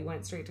TV, I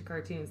went straight to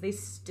cartoons. They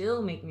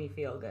still make me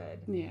feel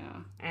good.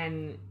 Yeah.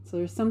 And... So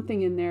there's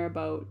something in there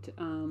about...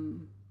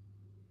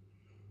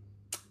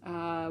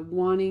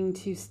 wanting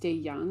to stay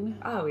young.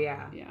 Oh,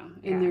 yeah. Yeah.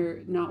 And they're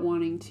not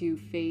wanting to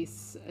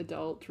face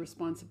adult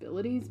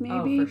responsibilities,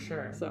 maybe. Oh, for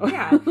sure. So.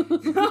 Yeah.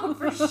 No,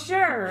 for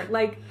sure.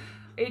 Like,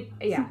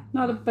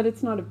 but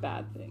it's not a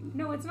bad thing.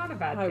 No, it's not a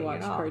bad thing. I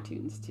watch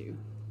cartoons, too.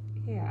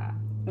 Yeah.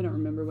 I don't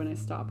remember when I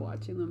stopped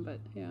watching them, but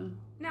yeah.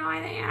 No,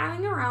 I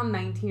think around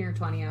 19 or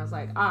 20, I was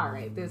like, all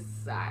right,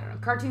 I don't know.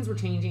 Cartoons were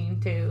changing,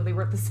 too. They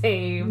weren't the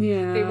same.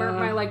 Yeah. They weren't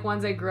my, like,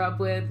 ones I grew up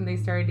with, and they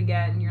started to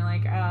get, and you're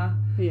like,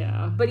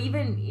 Yeah. But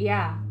even,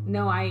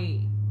 no,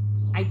 I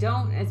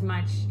don't as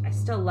much. I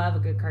still love a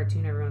good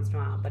cartoon every once in a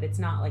while, but it's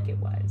not like it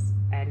was.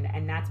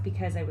 And that's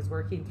because I was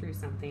working through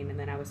something, and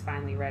then I was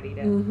finally ready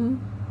to,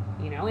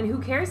 you know, and who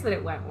cares that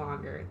it went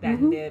longer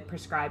than the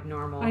prescribed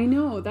normal. I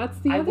know, that's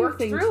the other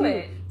thing, too. I worked through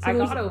it. So I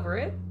got over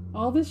it.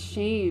 All this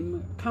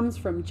shame comes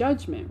from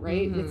judgment,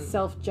 right? It's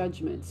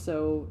self-judgment.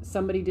 So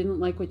somebody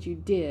didn't like what you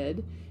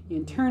did, you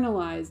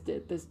internalized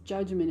it, this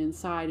judgment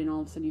inside, and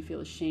all of a sudden you feel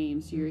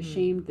ashamed. So you're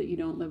ashamed that you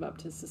don't live up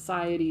to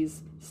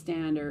society's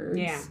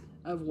standards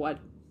of what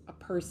a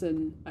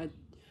person,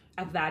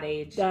 at that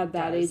age.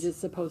 that age is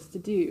supposed to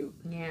do.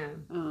 Yeah.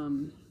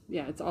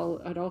 Yeah, it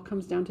all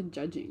comes down to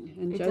judging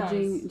and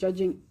It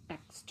judging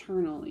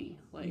externally.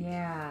 Like,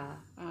 yeah.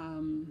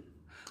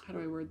 how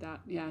do I word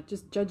that? Yeah,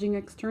 just judging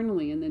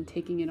externally and then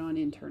taking it on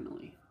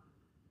internally.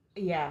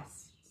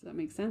 Yes. Does that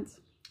make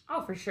sense?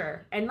 Oh, for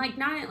sure. And like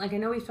not like I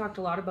know we've talked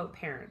a lot about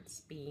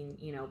parents being,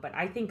 but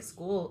I think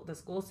the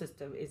school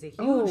system is a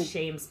huge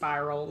shame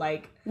spiral.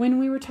 Like when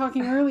we were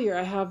talking earlier,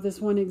 I have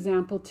this one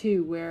example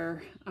too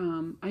where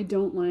I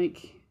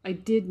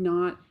did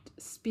not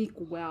speak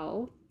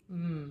well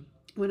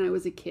when I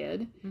was a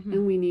kid,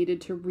 and we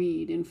needed to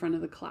read in front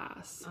of the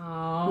class.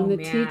 Oh, and the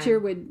teacher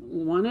would,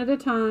 one at a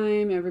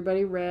time,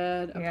 everybody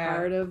read a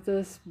part of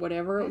this,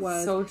 whatever it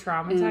was. So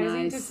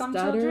traumatizing to some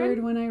children. I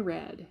stuttered when I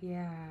read.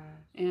 Yeah.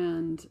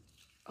 And,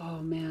 oh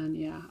man,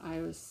 yeah,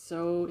 I was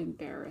so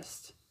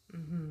embarrassed.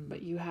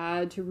 But you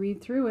had to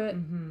read through it.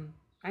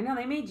 I know,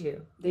 they made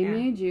you. They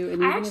made you.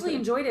 And I actually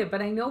enjoyed it,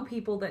 but I know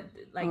people that,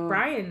 like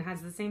Brian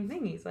has the same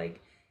thing. He's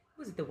like, it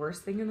was the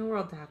worst thing in the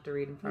world to have to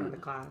read in front of the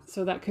class.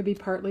 So that could be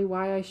partly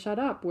why I shut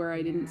up, where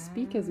I didn't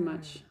speak as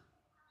much.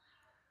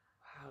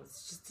 Wow,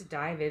 it's just to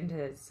dive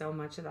into so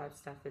much of that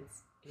stuff.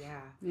 It's, yeah.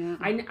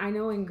 I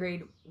know in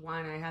grade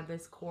 1, I had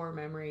this core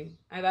memory.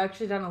 I've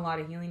actually done a lot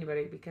of healing about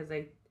it because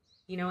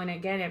and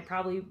again, I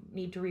probably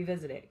need to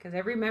revisit it because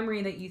every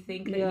memory that you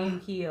think that you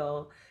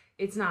heal,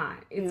 it's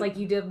not. It's like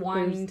you did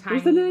one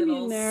tiny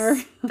little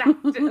speck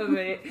of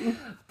it.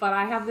 But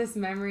I have this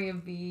memory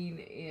of being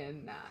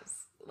in,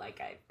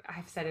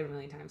 I've said it a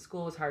million times,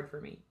 school was hard for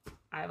me.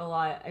 I have a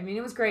lot. I mean,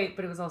 it was great,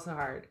 but it was also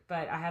hard.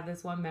 But I have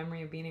this one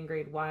memory of being in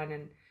grade 1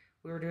 and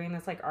we were doing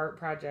this art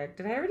project.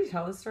 Did I already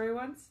tell this story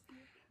once?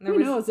 Who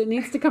knows? It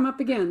needs to come up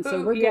again,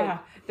 so we're good. Yeah,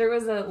 there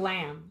was a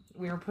lamb.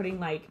 We were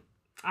putting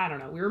I don't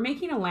know. We were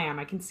making a lamb.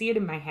 I can see it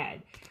in my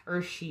head. Or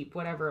a sheep,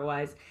 whatever it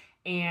was.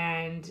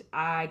 And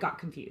I got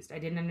confused. I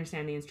didn't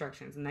understand the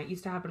instructions. And that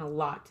used to happen a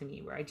lot to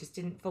me where I just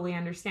didn't fully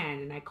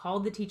understand. And I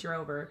called the teacher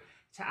over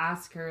to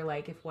ask her,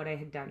 if what I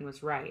had done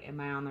was right.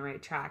 Am I on the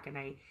right track? And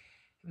I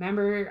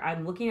remember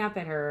I'm looking up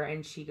at her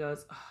and she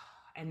goes, oh,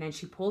 and then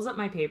she pulls up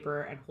my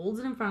paper and holds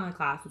it in front of the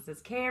class and says,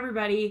 okay,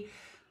 everybody,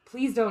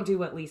 please don't do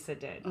what Lisa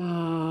did.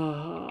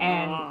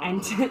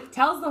 And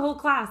tells the whole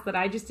class that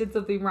I just did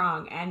something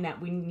wrong and that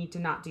we need to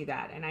not do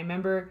that. And I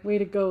remember way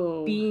to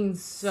go, being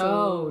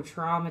so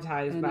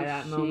traumatized by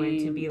that moment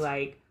to be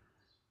like,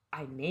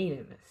 I made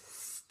a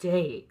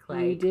mistake.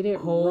 You did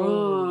it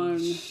wrong.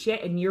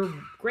 Shit. And you're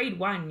grade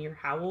 1. You're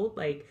how old?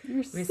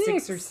 You're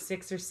 6.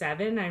 6 or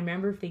 7. I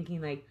remember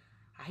thinking I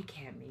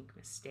can't make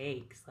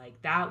mistakes.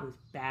 That was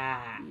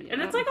bad. Yeah.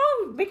 And it's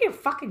make it a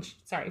fucking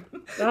make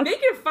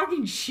it a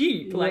fucking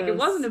sheep. Yes. It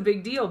wasn't a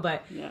big deal,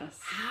 but yes,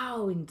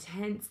 how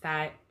intense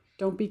that.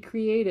 Don't be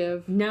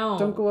creative. No.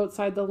 Don't go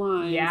outside the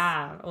lines.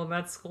 Yeah. Well,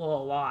 that's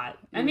school a lot.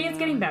 I mean, it's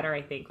getting better,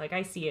 I think.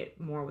 I see it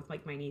more with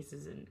my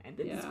nieces and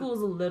the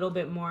school's a little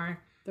bit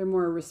more. They're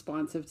more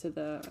responsive to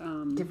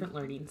the different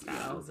learning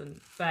styles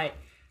but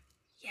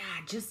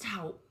just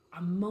how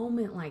a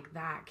moment like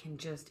that can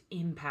just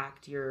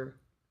impact your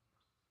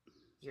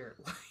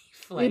life.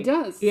 It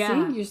does.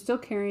 Yeah. See, you're still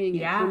carrying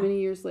it how many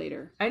years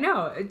later? I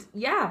know. And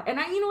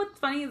what's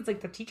funny is the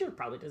teacher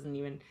probably doesn't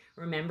even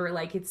remember.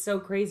 It's so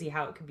crazy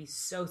how it could be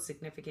so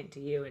significant to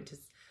you and to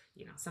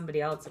somebody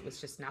else it was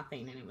just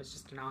nothing and it was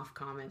just an off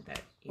comment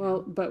that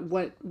but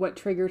what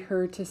triggered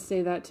her to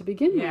say that to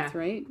begin with,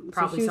 right?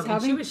 Probably so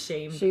she was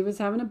shamed. She was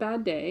having a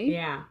bad day.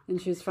 Yeah.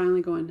 And she was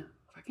finally going,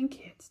 fucking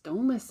kids,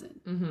 don't listen.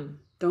 Mm-hmm.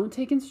 Don't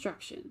take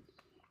instruction.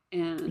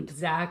 And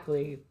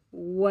exactly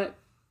what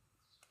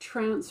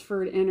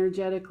transferred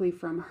energetically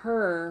from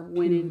her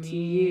went into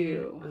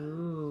you.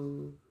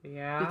 Ooh,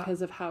 yeah.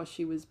 Because of how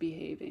she was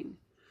behaving.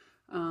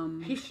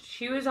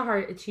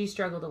 She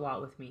struggled a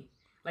lot with me.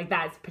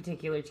 That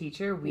particular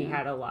teacher, we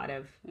had a lot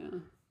of,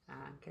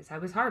 because I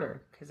was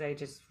harder, because I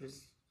just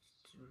was,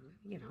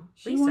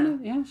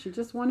 Lisa. She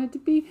just wanted to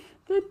be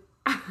the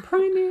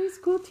primary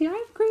school teacher. I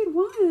have grade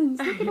 1s.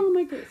 Look at all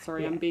my grades.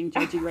 Sorry, I'm being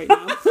judgy right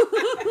now.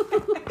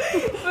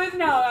 But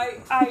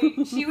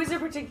no, she was a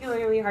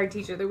particularly hard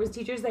teacher. There was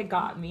teachers that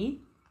got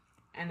me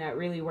and that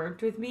really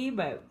worked with me,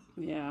 but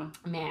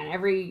man,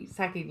 every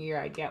second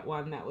year I'd get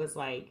one that was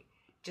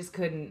just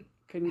couldn't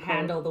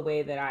handle the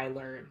way that I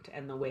learned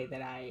and the way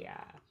that I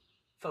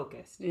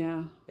focused.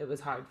 Yeah. It was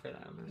hard for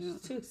them. I was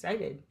just too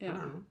excited. Yeah. I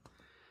don't know.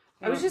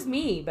 I was just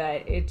me,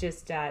 but it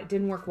just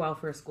didn't work well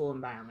for a school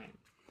environment.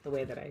 The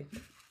way that I,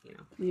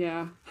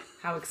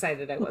 how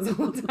excited I was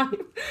all the time.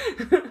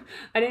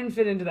 I didn't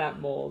fit into that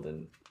mold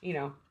and,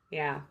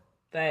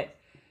 but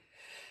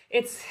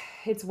it's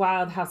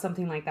wild how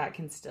something like that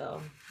can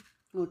still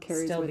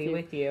be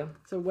with you.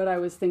 So what I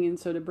was thinking,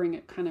 to bring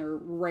it kind of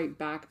right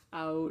back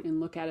out and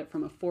look at it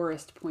from a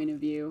forest point of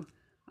view,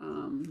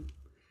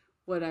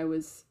 what I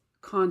was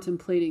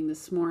contemplating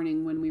this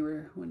morning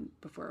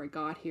before I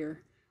got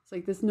here,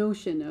 it's this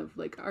notion of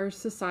our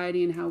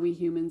society and how we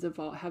humans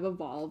have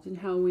evolved and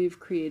how we've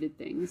created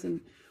things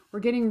and we're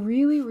getting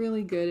really,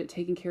 really good at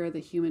taking care of the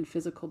human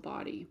physical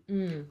body,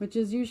 Mm. which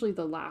is usually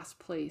the last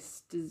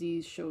place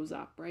disease shows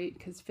up, right?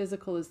 Because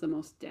physical is the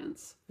most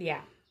dense.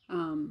 Yeah.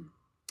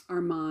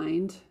 Our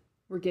mind,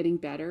 we're getting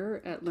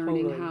better at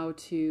learning Totally. how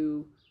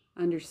to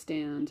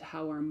understand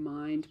how our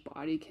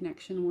mind-body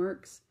connection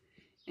works.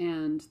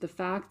 And the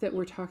fact that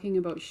we're talking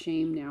about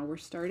shame now, we're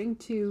starting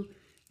to,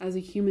 as a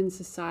human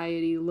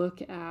society,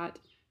 look at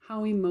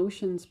how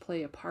emotions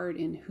play a part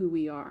in who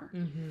we are.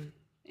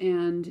 Mm-hmm.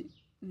 And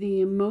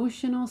the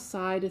emotional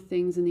side of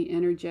things and the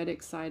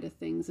energetic side of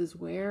things is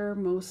where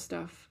most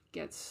stuff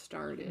gets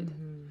started.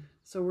 Mm-hmm.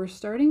 So we're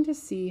starting to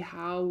see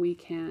how we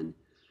can,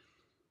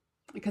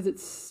 because it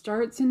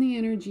starts in the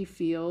energy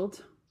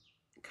field,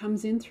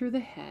 comes in through the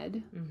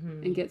head,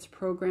 Mm-hmm. and gets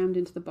programmed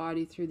into the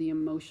body through the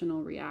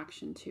emotional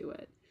reaction to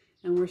it.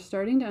 And we're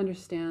starting to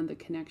understand the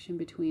connection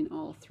between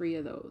all three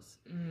of those.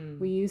 Mm.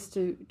 We used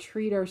to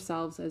treat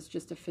ourselves as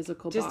just a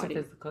physical Just body.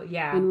 a physical,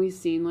 yeah. And we've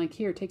seen, like,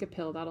 here, take a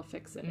pill, that'll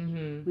fix it.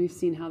 Mm-hmm. We've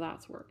seen how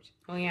that's worked.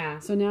 Oh, yeah.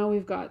 So now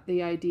we've got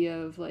the idea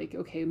of, like,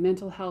 okay,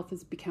 mental health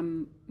has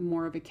become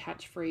more of a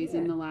catchphrase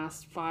in the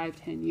last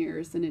 5-10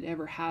 years than it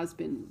ever has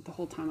been the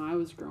whole time I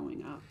was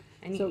growing up.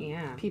 And So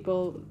yeah.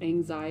 people,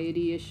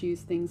 anxiety issues,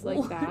 things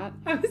like that.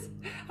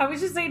 I was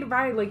just saying to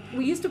Brian, like,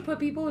 we used to put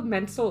people in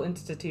mental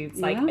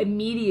institutes, like, Yeah.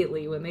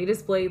 immediately when they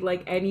displayed,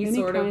 like, any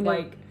sort of, kind of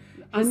like,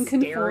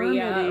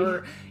 hysteria unconformity.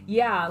 or,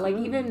 yeah, like,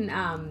 even,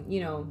 you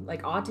know,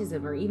 like,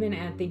 autism or even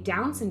the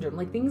Down syndrome,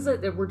 like, things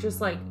that were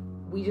just, like,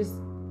 we just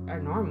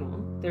are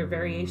normal. They're a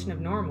variation of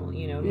normal,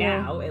 you know,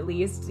 now, at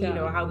least, you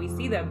know, how we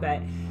see them,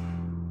 but,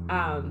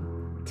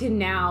 to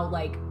now,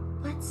 like,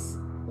 let's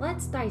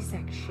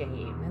dissect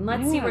shame and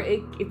let's see where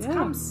it's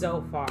come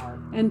so far.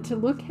 And to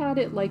look at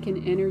it like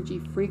an energy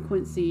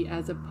frequency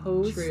as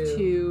opposed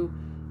to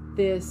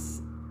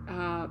this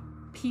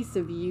piece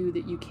of you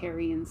that you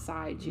carry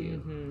inside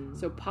you. Mm-hmm.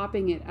 So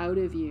popping it out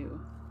of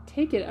you,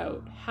 take it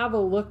out, have a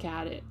look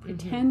at it,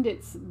 pretend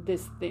it's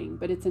this thing,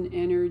 but it's an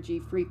energy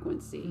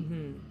frequency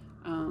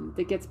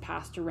that gets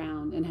passed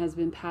around and has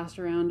been passed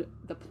around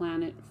the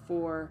planet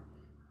for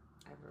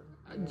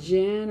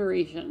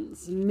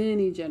generations,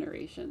 many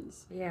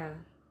generations. Yeah.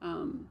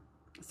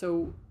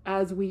 So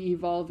as we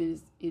evolve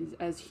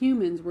as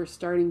humans, we're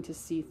starting to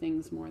see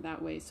things more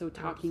that way. So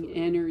talking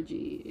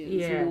energy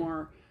is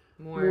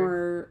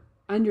more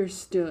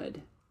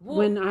understood. Well,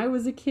 when I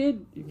was a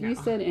kid, if you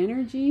said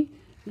energy,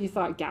 you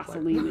thought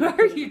gasoline. What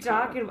are you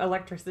talking about?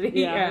 Electricity?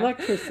 Yeah,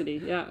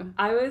 electricity. Yeah.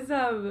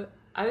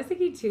 I was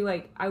thinking too,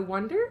 like, I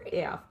wonder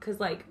if, because,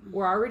 like,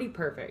 we're already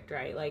perfect,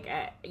 right? Like,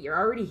 you're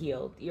already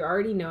healed. You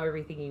already know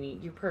everything you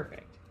need. You're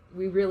perfect.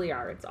 We really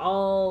are. It's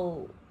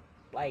all,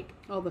 like...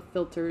 all the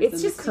filters it's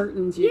and just, the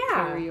curtains you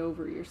carry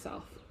over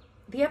yourself.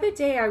 The other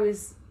day, I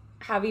was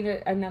having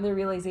another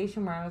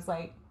realization where I was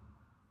like,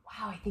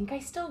 wow, I think I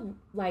still,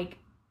 like,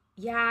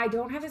 yeah, I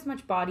don't have as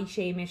much body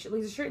shame-ish, at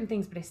least certain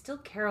things, but I still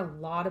care a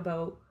lot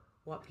about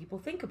what people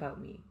think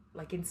about me.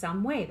 Like, in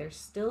some way, there's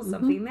still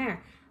something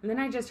there. And then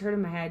I just heard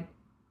in my head,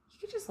 you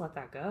could just let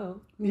that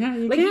go. Yeah,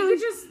 you like can. You could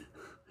just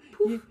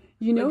poof.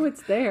 You know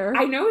it's there.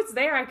 I know it's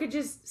there. I could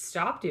just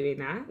stop doing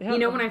that. Yeah. You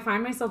know, when I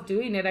find myself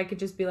doing it, I could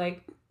just be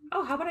like,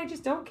 oh, how about I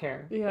just don't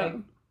care? Yeah. Like,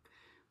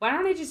 why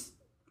don't I just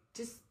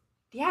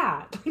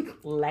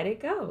let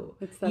it go?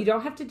 You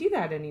don't have to do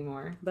that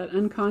anymore. That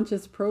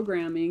unconscious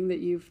programming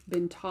that you've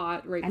been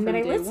taught from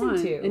day one.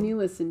 And you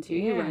listen to,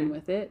 you run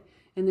with it.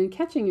 And then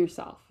catching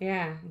yourself.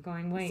 Yeah,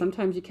 going, wait.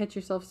 Sometimes you catch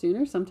yourself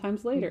sooner,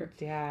 sometimes later.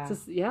 Yeah.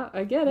 Just,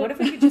 I get it. What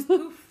if I could just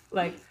poof?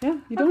 Like, yeah,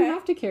 you don't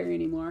have to care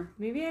anymore.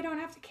 Maybe I don't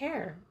have to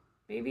care.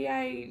 Maybe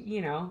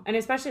and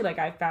especially, like,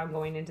 I found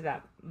going into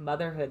that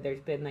motherhood,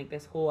 there's been, like,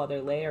 this whole other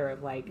layer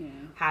of, like,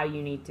 how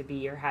you need to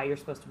be or how you're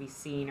supposed to be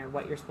seen or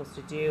what you're supposed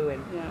to do.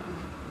 And,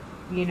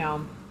 you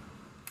know,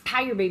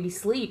 how your baby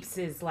sleeps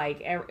is,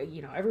 like,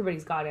 you know,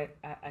 everybody's got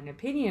an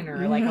opinion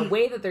or, like, a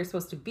way that they're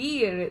supposed to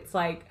be. And it's,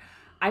 like...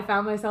 I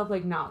found myself,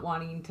 like, not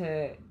wanting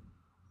to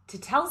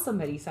tell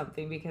somebody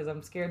something because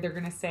I'm scared they're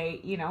gonna say,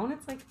 you know, and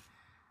it's like,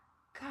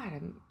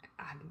 God,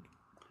 I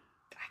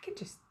can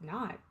just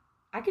not.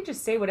 I can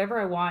just say whatever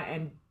I want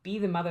and be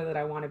the mother that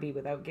I want to be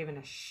without giving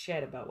a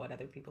shit about what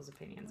other people's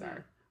opinions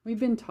are.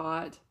 We've been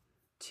taught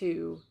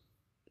to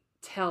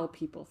tell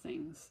people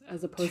things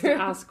as opposed to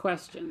ask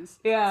questions.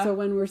 Yeah. So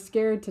when we're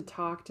scared to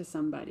talk to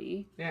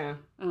somebody, yeah,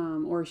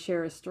 or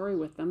share a story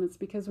with them, it's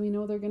because we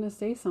know they're going to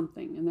say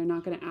something and they're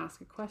not going to ask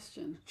a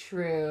question.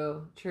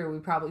 True. We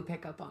probably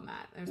pick up on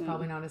that. There's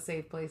probably not a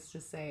safe place to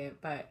say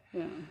it, but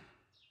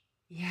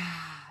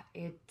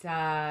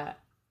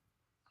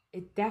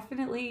it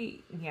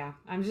definitely,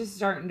 I'm just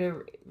starting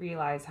to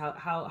realize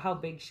how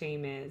big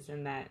shame is,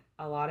 and that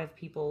a lot of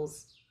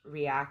people's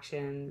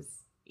reactions,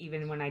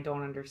 even when I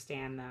don't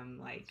understand them,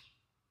 like,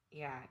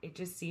 it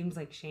just seems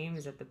like shame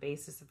is at the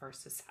basis of our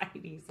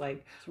society's,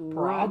 like,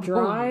 problem.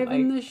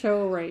 Driving the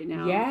show right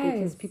now. Yes.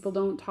 Because people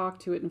don't talk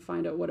to it and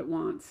find out what it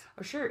wants.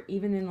 Oh, sure.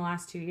 Even in the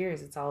last 2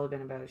 years, it's all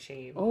been about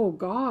shame. Oh,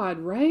 God,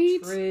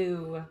 right?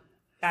 True.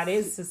 That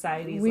is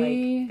society's,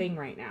 like, thing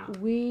right now.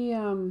 We,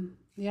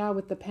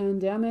 with the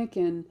pandemic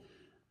and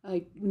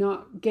like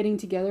not getting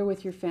together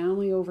with your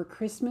family over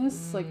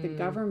Christmas. Like the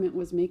government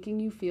was making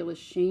you feel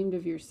ashamed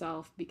of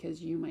yourself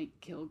because you might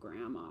kill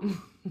grandma.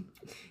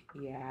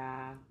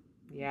 Yeah.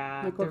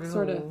 Yeah. Like what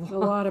sort of a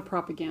lot of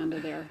propaganda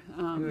there.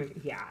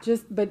 Yeah.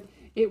 But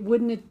it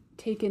wouldn't have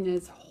taken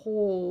as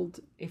hold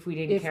if we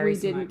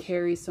didn't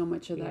carry so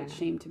much of that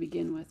shame to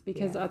begin with,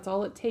 because that's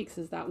all it takes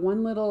is that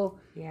one little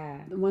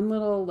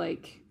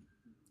like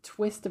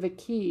twist of a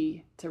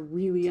key to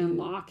really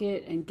unlock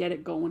it and get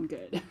it going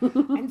good.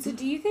 And so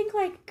do you think,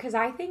 like, because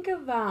I think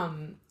of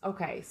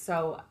okay,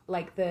 so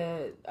like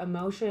the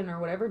emotion or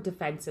whatever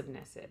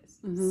defensiveness is.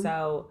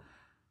 So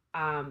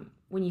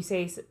when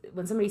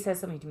somebody says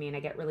something to me and I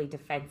get really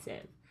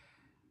defensive,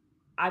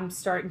 I'm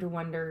starting to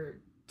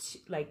wonder,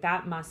 like,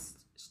 that must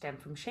stem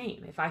from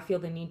shame. If I feel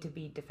the need to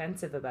be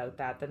defensive about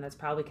that, then that's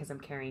probably because I'm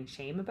carrying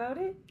shame about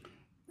it.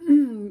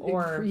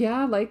 Or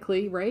yeah,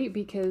 likely, right?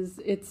 Because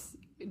it's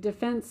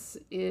defense.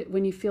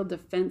 When you feel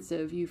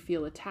defensive, you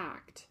feel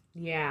attacked.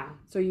 Yeah.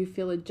 So you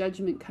feel a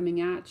judgment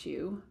coming at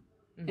you,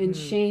 and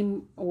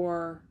shame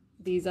or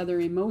these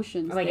other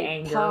emotions, or like they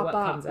anger, pop what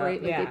up, comes up,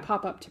 right? Like they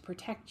pop up to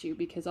protect you,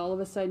 because all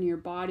of a sudden your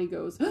body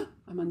goes, oh,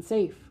 I'm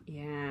unsafe.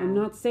 Yeah. I'm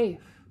not safe.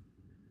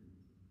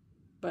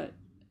 But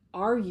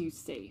are you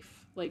safe?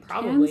 Like,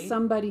 Probably. Can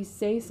somebody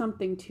say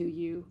something to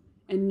you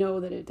and know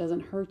that it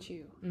doesn't hurt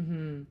you?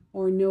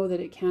 Or know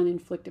that it can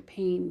inflict a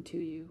pain to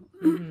you?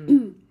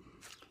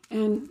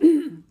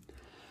 And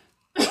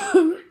I need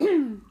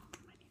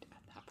to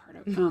cut that part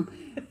out.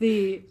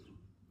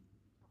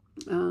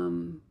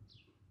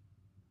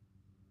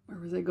 Where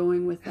was I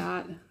going with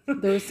that?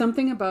 There was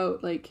something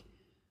about, like,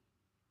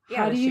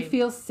 how do you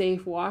feel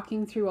safe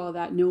walking through all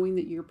that, knowing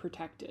that you're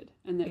protected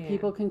and that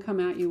people can come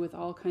at you with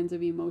all kinds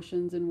of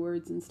emotions and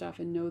words and stuff,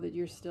 and know that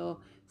you're still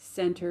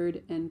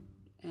centered and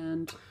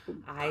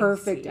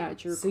perfect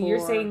at your core. So you're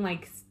saying,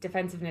 like,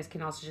 defensiveness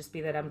can also just be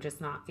that I'm just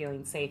not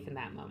feeling safe in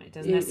that moment. It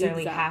doesn't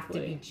necessarily have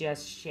to be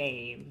just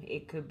shame.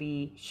 It could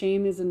be...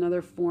 Shame is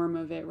another form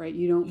of it, right?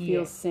 You don't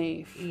feel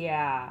safe.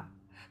 Yeah.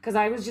 Because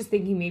I was just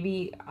thinking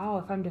maybe,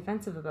 if I'm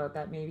defensive about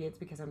that, maybe it's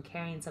because I'm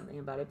carrying something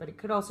about it. But it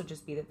could also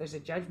just be that there's a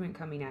judgment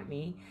coming at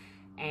me,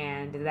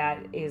 and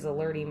that is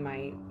alerting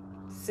my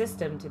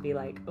system to be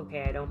like,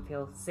 okay, I don't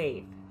feel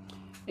safe.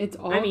 It's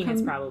all.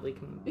 It's probably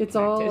connected. It's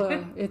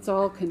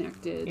all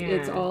connected. Yeah.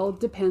 It's all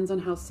depends on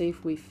how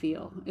safe we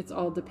feel. It's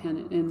all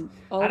dependent, and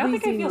all I don't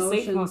these think I emotions,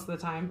 feel safe most of the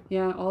time.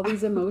 Yeah, all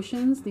these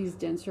emotions, these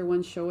denser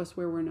ones, show us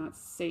where we're not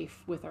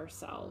safe with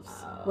ourselves,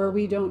 where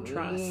we don't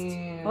trust.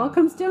 Man. All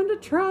comes down to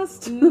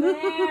trust.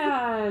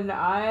 Man,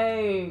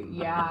 I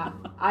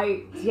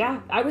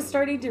was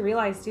starting to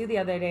realize too the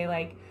other day,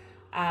 like,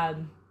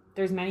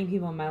 there's many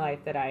people in my life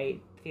that I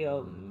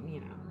feel,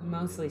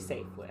 mostly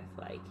safe with,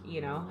 like,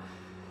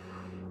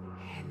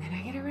 And then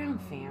I get around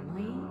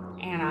family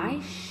and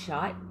I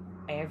shut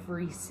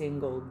every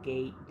single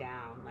gate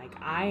down. Like,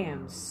 I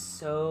am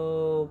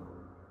so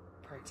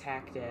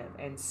protective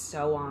and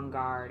so on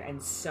guard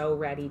and so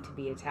ready to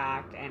be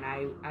attacked, and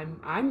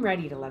I'm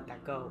ready to let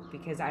that go,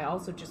 because I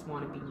also just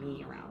want to be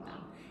me around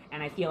them.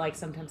 And I feel like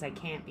sometimes I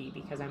can't be,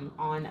 because I'm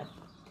on a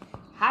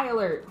high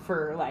alert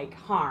for, like,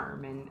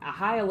 harm and a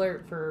high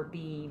alert for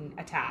being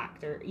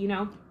attacked, or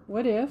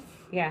What if?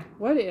 Yeah.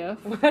 What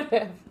if? What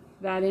if?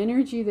 That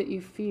energy that you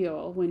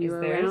feel when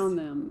you're theirs? around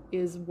them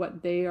is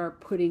what they are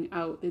putting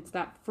out. It's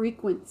that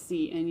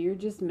frequency, and you're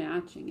just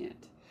matching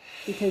it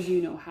because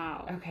you know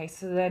how. Okay,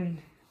 so then,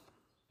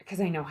 because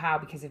I know how,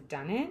 because I've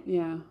done it.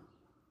 Yeah.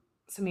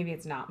 So maybe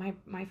it's not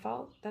my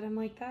fault that I'm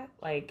like that.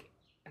 Like,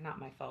 not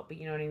my fault, but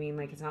you know what I mean?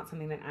 Like, it's not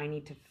something that I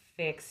need to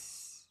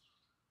fix.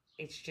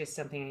 It's just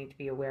something I need to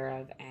be aware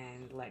of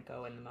and let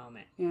go in the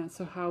moment. Yeah.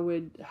 So how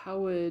would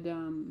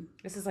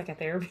this is like a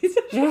therapy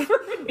session. Yeah. For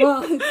me.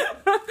 Well,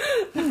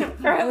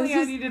 apparently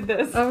I needed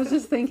this. I was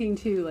just thinking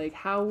too, like,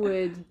 how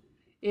would,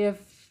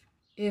 if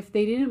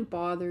they didn't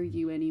bother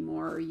you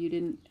anymore, or you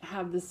didn't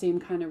have the same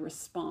kind of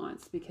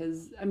response,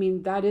 because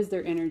that is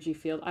their energy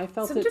field. I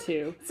felt it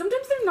too.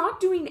 Sometimes they're not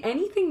doing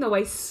anything though,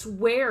 I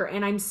swear,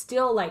 and I'm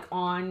still, like,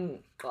 on,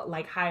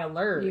 like, high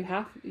alert. You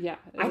have, yeah.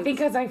 I think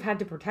because I've had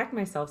to protect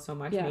myself so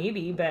much,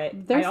 maybe, but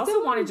I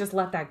also want to just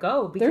let that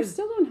go, because they're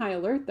still on high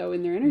alert though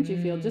in their energy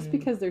field. Just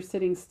because they're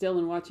sitting still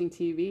and watching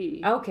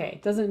TV,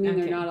 doesn't mean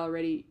they're not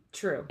already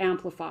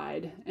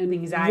amplified and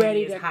anxiety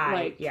ready is to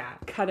high.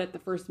 Cut at the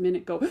first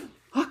minute. Go.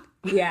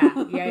 Yeah.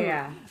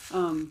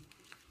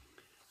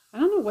 I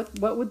don't know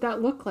what would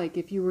that look like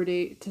if you were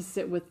to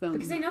sit with them,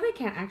 because I know they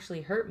can't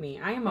actually hurt me.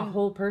 I am a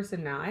whole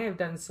person now. I have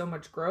done so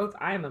much growth.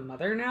 I am a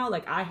mother now.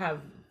 Like, I have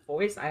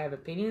voice, I have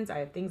opinions, I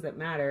have things that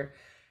matter,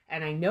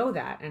 and I know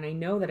that, and I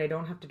know that I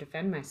don't have to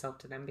defend myself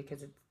to them,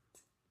 because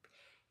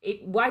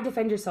why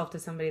defend yourself to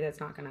somebody that's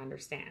not going to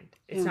understand?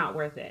 It's not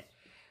worth it.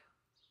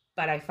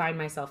 But I find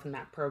myself in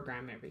that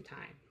program every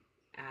time.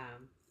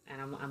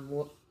 And I'm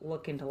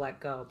looking to let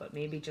go, but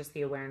maybe just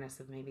the awareness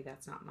of maybe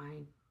that's not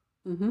mine.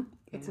 Mm-hmm.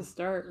 It's a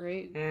start,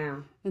 right? Yeah.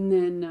 And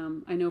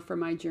then I know for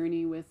my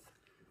journey with,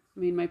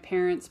 my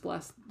parents,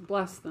 bless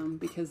them,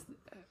 because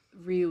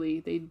really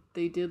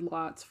they did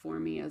lots for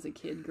me as a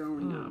kid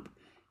growing up,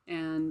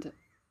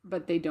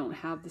 but they don't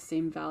have the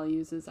same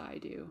values as I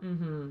do.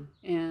 Mm-hmm.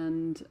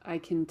 And I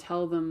can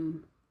tell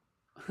them,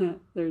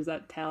 there's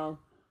that tell.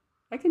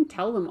 I can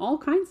tell them all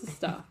kinds of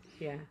stuff.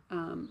 Yeah.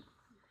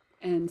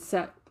 And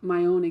set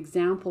my own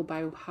example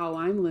by how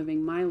I'm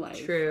living my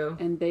life. True.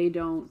 And they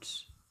don't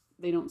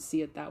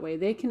see it that way.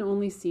 They can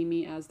only see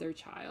me as their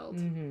child.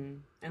 Mm-hmm.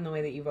 And the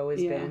way that you've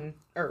always been,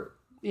 or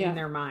in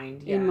their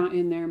mind. Yeah.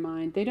 In their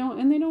mind. They don't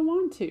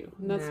want to.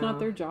 And that's not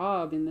their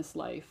job in this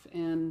life.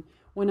 And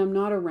when I'm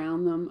not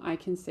around them, I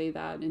can say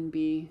that and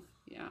be,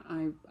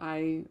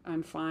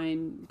 I'm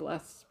fine.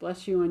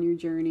 Bless you on your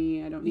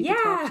journey. I don't need to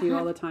talk to you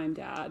all the time,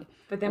 Dad.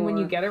 But then when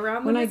you get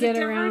around them, when I get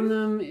around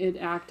them, it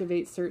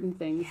activates certain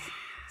things.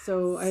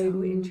 So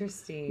I'm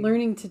interesting.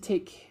 Learning to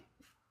take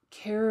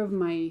care of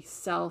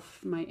myself,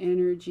 my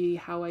energy,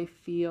 how I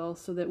feel,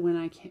 so that when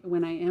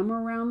I am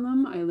around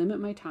them, I limit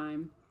my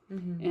time.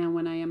 Mm-hmm. And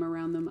when I am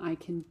around them, I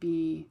can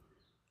be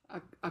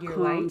a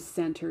calm,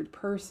 centered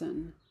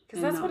person.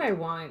 Because that's what I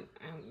want.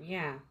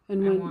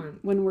 And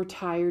when we're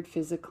tired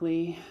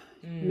physically,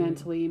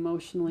 mentally,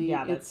 emotionally,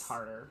 that's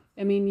harder.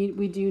 I mean,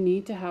 we do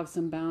need to have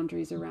some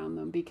boundaries around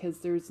them because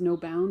there's no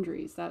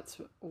boundaries. That's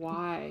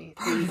why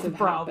things have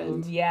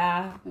happened.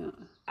 Yeah,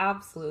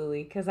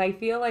 absolutely. Because I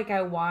feel like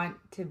I want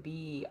to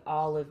be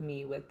all of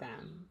me with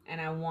them, and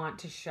I want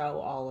to show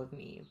all of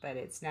me, but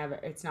it's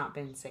not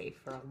been safe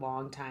for a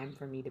long time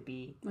for me to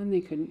be. And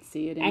they couldn't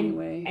see it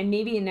anyway. And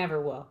maybe it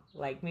never will.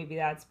 Like maybe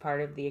that's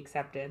part of the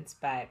acceptance,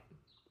 but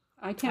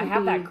I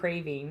have that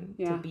craving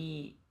to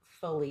be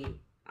fully,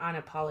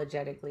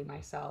 unapologetically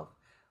myself,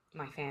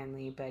 my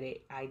family, but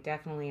I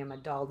definitely am a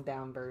dulled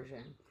down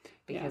version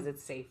because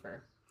it's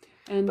safer.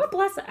 But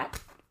bless it,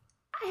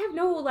 I have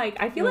no,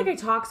 I feel like I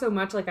talk so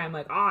much like I'm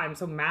like, oh, I'm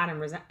so mad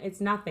and it's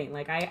nothing.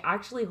 Like I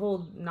actually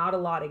hold not a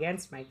lot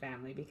against my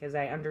family because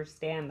I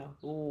understand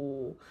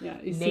the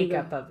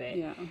makeup of it.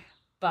 Yeah.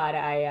 But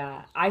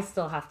I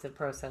still have to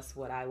process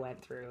what I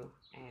went through,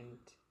 and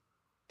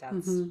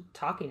that's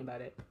talking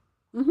about it.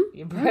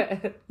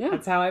 Mm-hmm.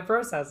 That's how I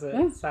process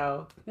it.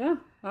 So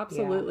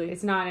absolutely.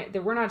 It's not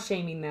that we're not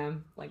shaming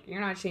them. Like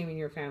you're not shaming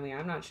your family.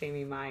 I'm not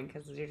shaming mine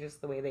because they're just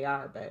the way they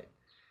are. But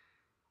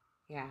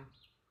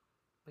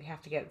we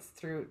have to get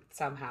through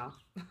somehow.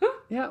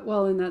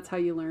 Well, and that's how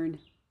you learn.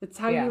 It's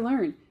how you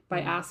learn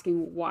by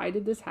asking, why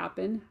did this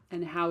happen,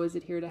 and how is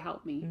it here to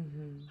help me?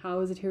 Mm-hmm.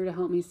 How is it here to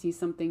help me see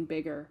something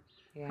bigger?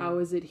 Yeah. How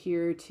is it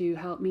here to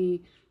help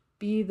me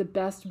be the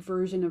best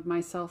version of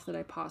myself that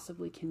I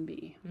possibly can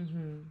be?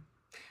 Mm-hmm.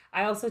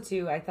 I also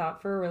too, I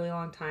thought for a really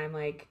long time,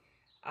 like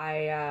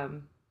I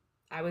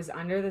was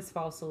under this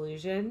false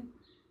illusion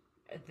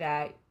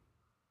that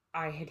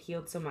I had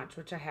healed so much,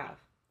 which I have.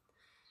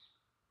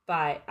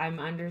 But I'm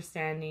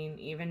understanding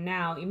even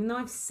now, even though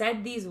I've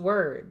said these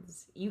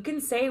words, you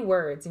can say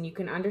words and you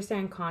can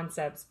understand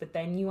concepts, but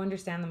then you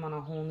understand them on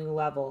a whole new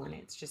level and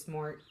it's just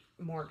more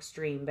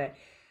extreme. But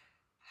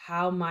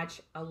how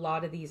much a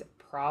lot of these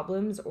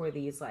problems or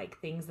these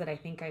things that I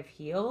think I've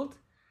healed,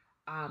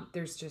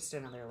 there's just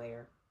another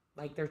layer.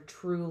 Like there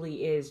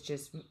truly is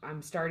just,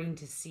 I'm starting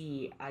to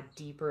see a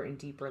deeper and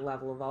deeper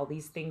level of all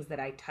these things that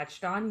I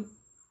touched on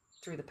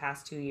through the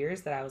past 2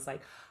 years that I was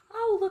like,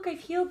 oh, look, I've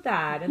healed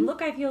that. And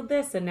look, I've healed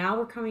this. And now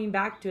we're coming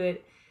back to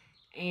it.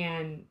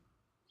 And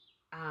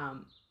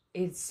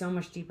it's so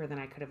much deeper than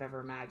I could have ever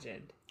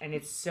imagined. And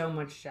it's so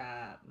much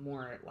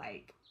more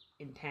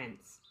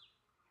intense.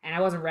 And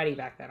I wasn't ready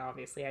back then,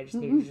 obviously. I just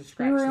needed to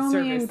scratch the surface. You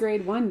were only in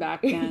grade 1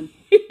 back then.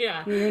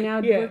 You're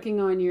now working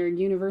on your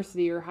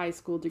university or high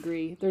school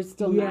degree. There's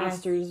still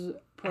master's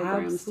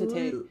programs to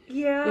take.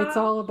 Yeah. It's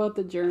all about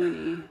the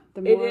journey.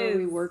 The more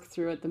we work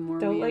through it, the more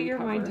Don't we let your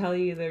mind tell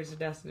you there's a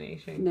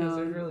destination. Because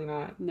there's really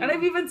not. No. And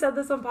I've even said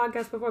this on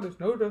podcasts before. There's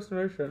no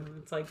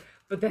destination. It's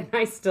but then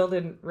I still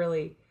didn't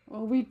really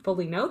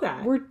fully know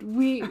that.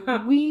 We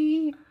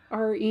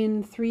are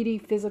in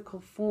 3D physical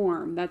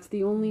form. That's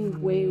the only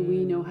way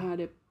we know how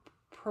to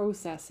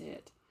process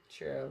it.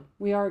 True.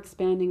 We are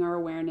expanding our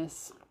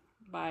awareness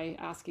by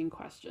asking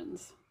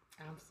questions.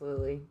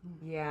 Absolutely.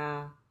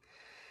 Yeah.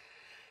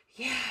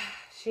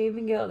 Shame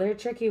and guilt, they're a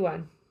tricky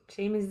one.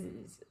 Shame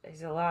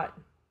is a lot.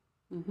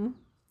 Mm-hmm.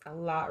 A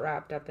lot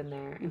wrapped up in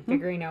there, and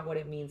figuring out what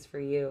it means for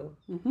you,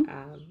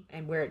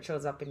 and where it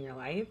shows up in your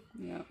life.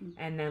 Yeah.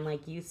 And then,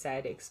 like you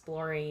said,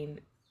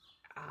 exploring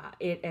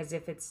it as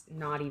if it's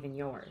not even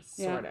yours.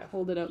 Sort of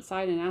hold it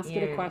outside and ask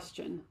it a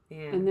question,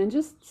 and then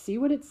just see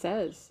what it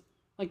says.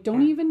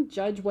 Don't even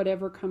judge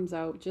whatever comes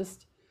out.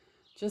 Just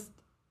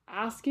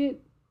ask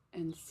it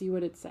and see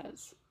what it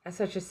says. That's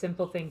such a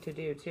simple thing to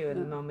do too in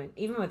the moment.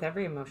 Even with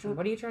every emotion.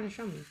 What are you trying to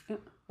show me?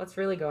 What's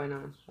really going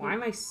on? Why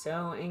am I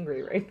so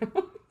angry right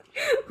now?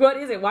 What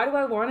is it? Why do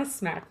I want to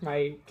smack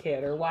my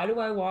kid? Or why do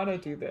I want to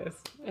do this?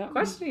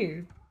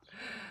 Questioning.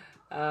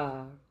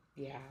 Yeah.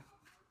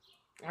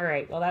 All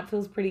right. Well, that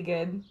feels pretty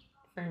good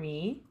for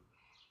me.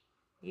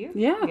 You?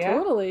 Yeah,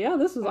 totally. Yeah,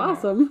 this was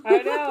awesome.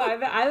 I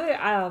know.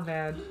 Oh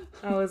man,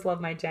 I always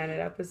love my Janet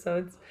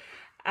episodes.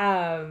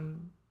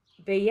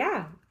 But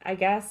yeah, I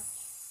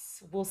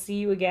guess we'll see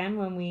you again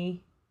when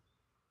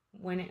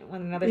when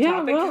another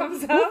topic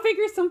comes up. We'll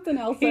figure something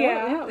else out.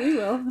 Yeah, we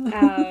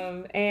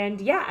will. And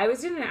yeah, I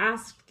was going to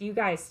ask you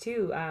guys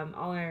too,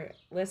 all our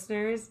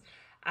listeners,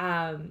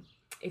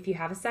 if you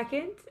have a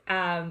second,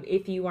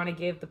 if you want to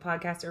give the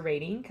podcast a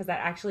rating, because that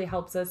actually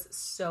helps us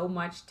so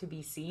much to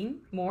be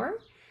seen more,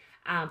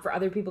 for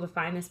other people to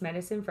find this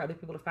medicine, for other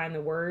people to find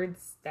the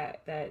words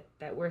that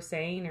we're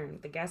saying, or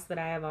the guests that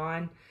I have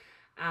on.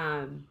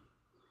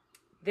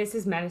 This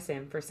is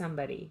medicine for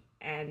somebody,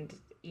 and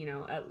you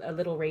know, a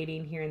little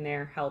rating here and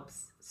there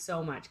helps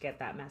so much get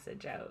that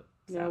message out.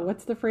 So. Yeah,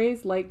 what's the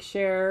phrase? Like,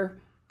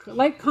 share,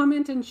 like,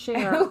 comment, and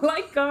share.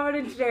 Like, comment,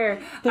 and share.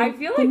 I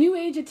feel like the new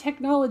age of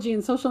technology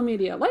and social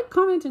media. Like,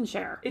 comment, and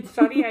share. It's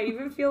funny. I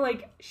even feel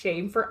like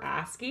shame for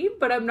asking,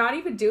 but I'm not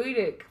even doing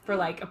it for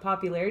like a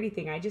popularity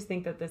thing. I just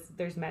think that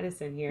there's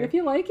medicine here. If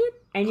you like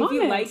it, and comment.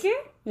 if you like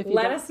it,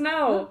 let us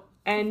know.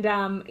 Yeah. And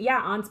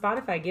on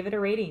Spotify, give it a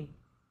rating.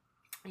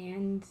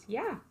 And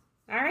yeah.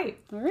 All right.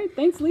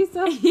 Thanks,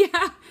 Lisa.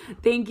 Yeah.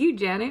 Thank you,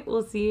 Janet.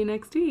 We'll see you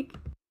next week.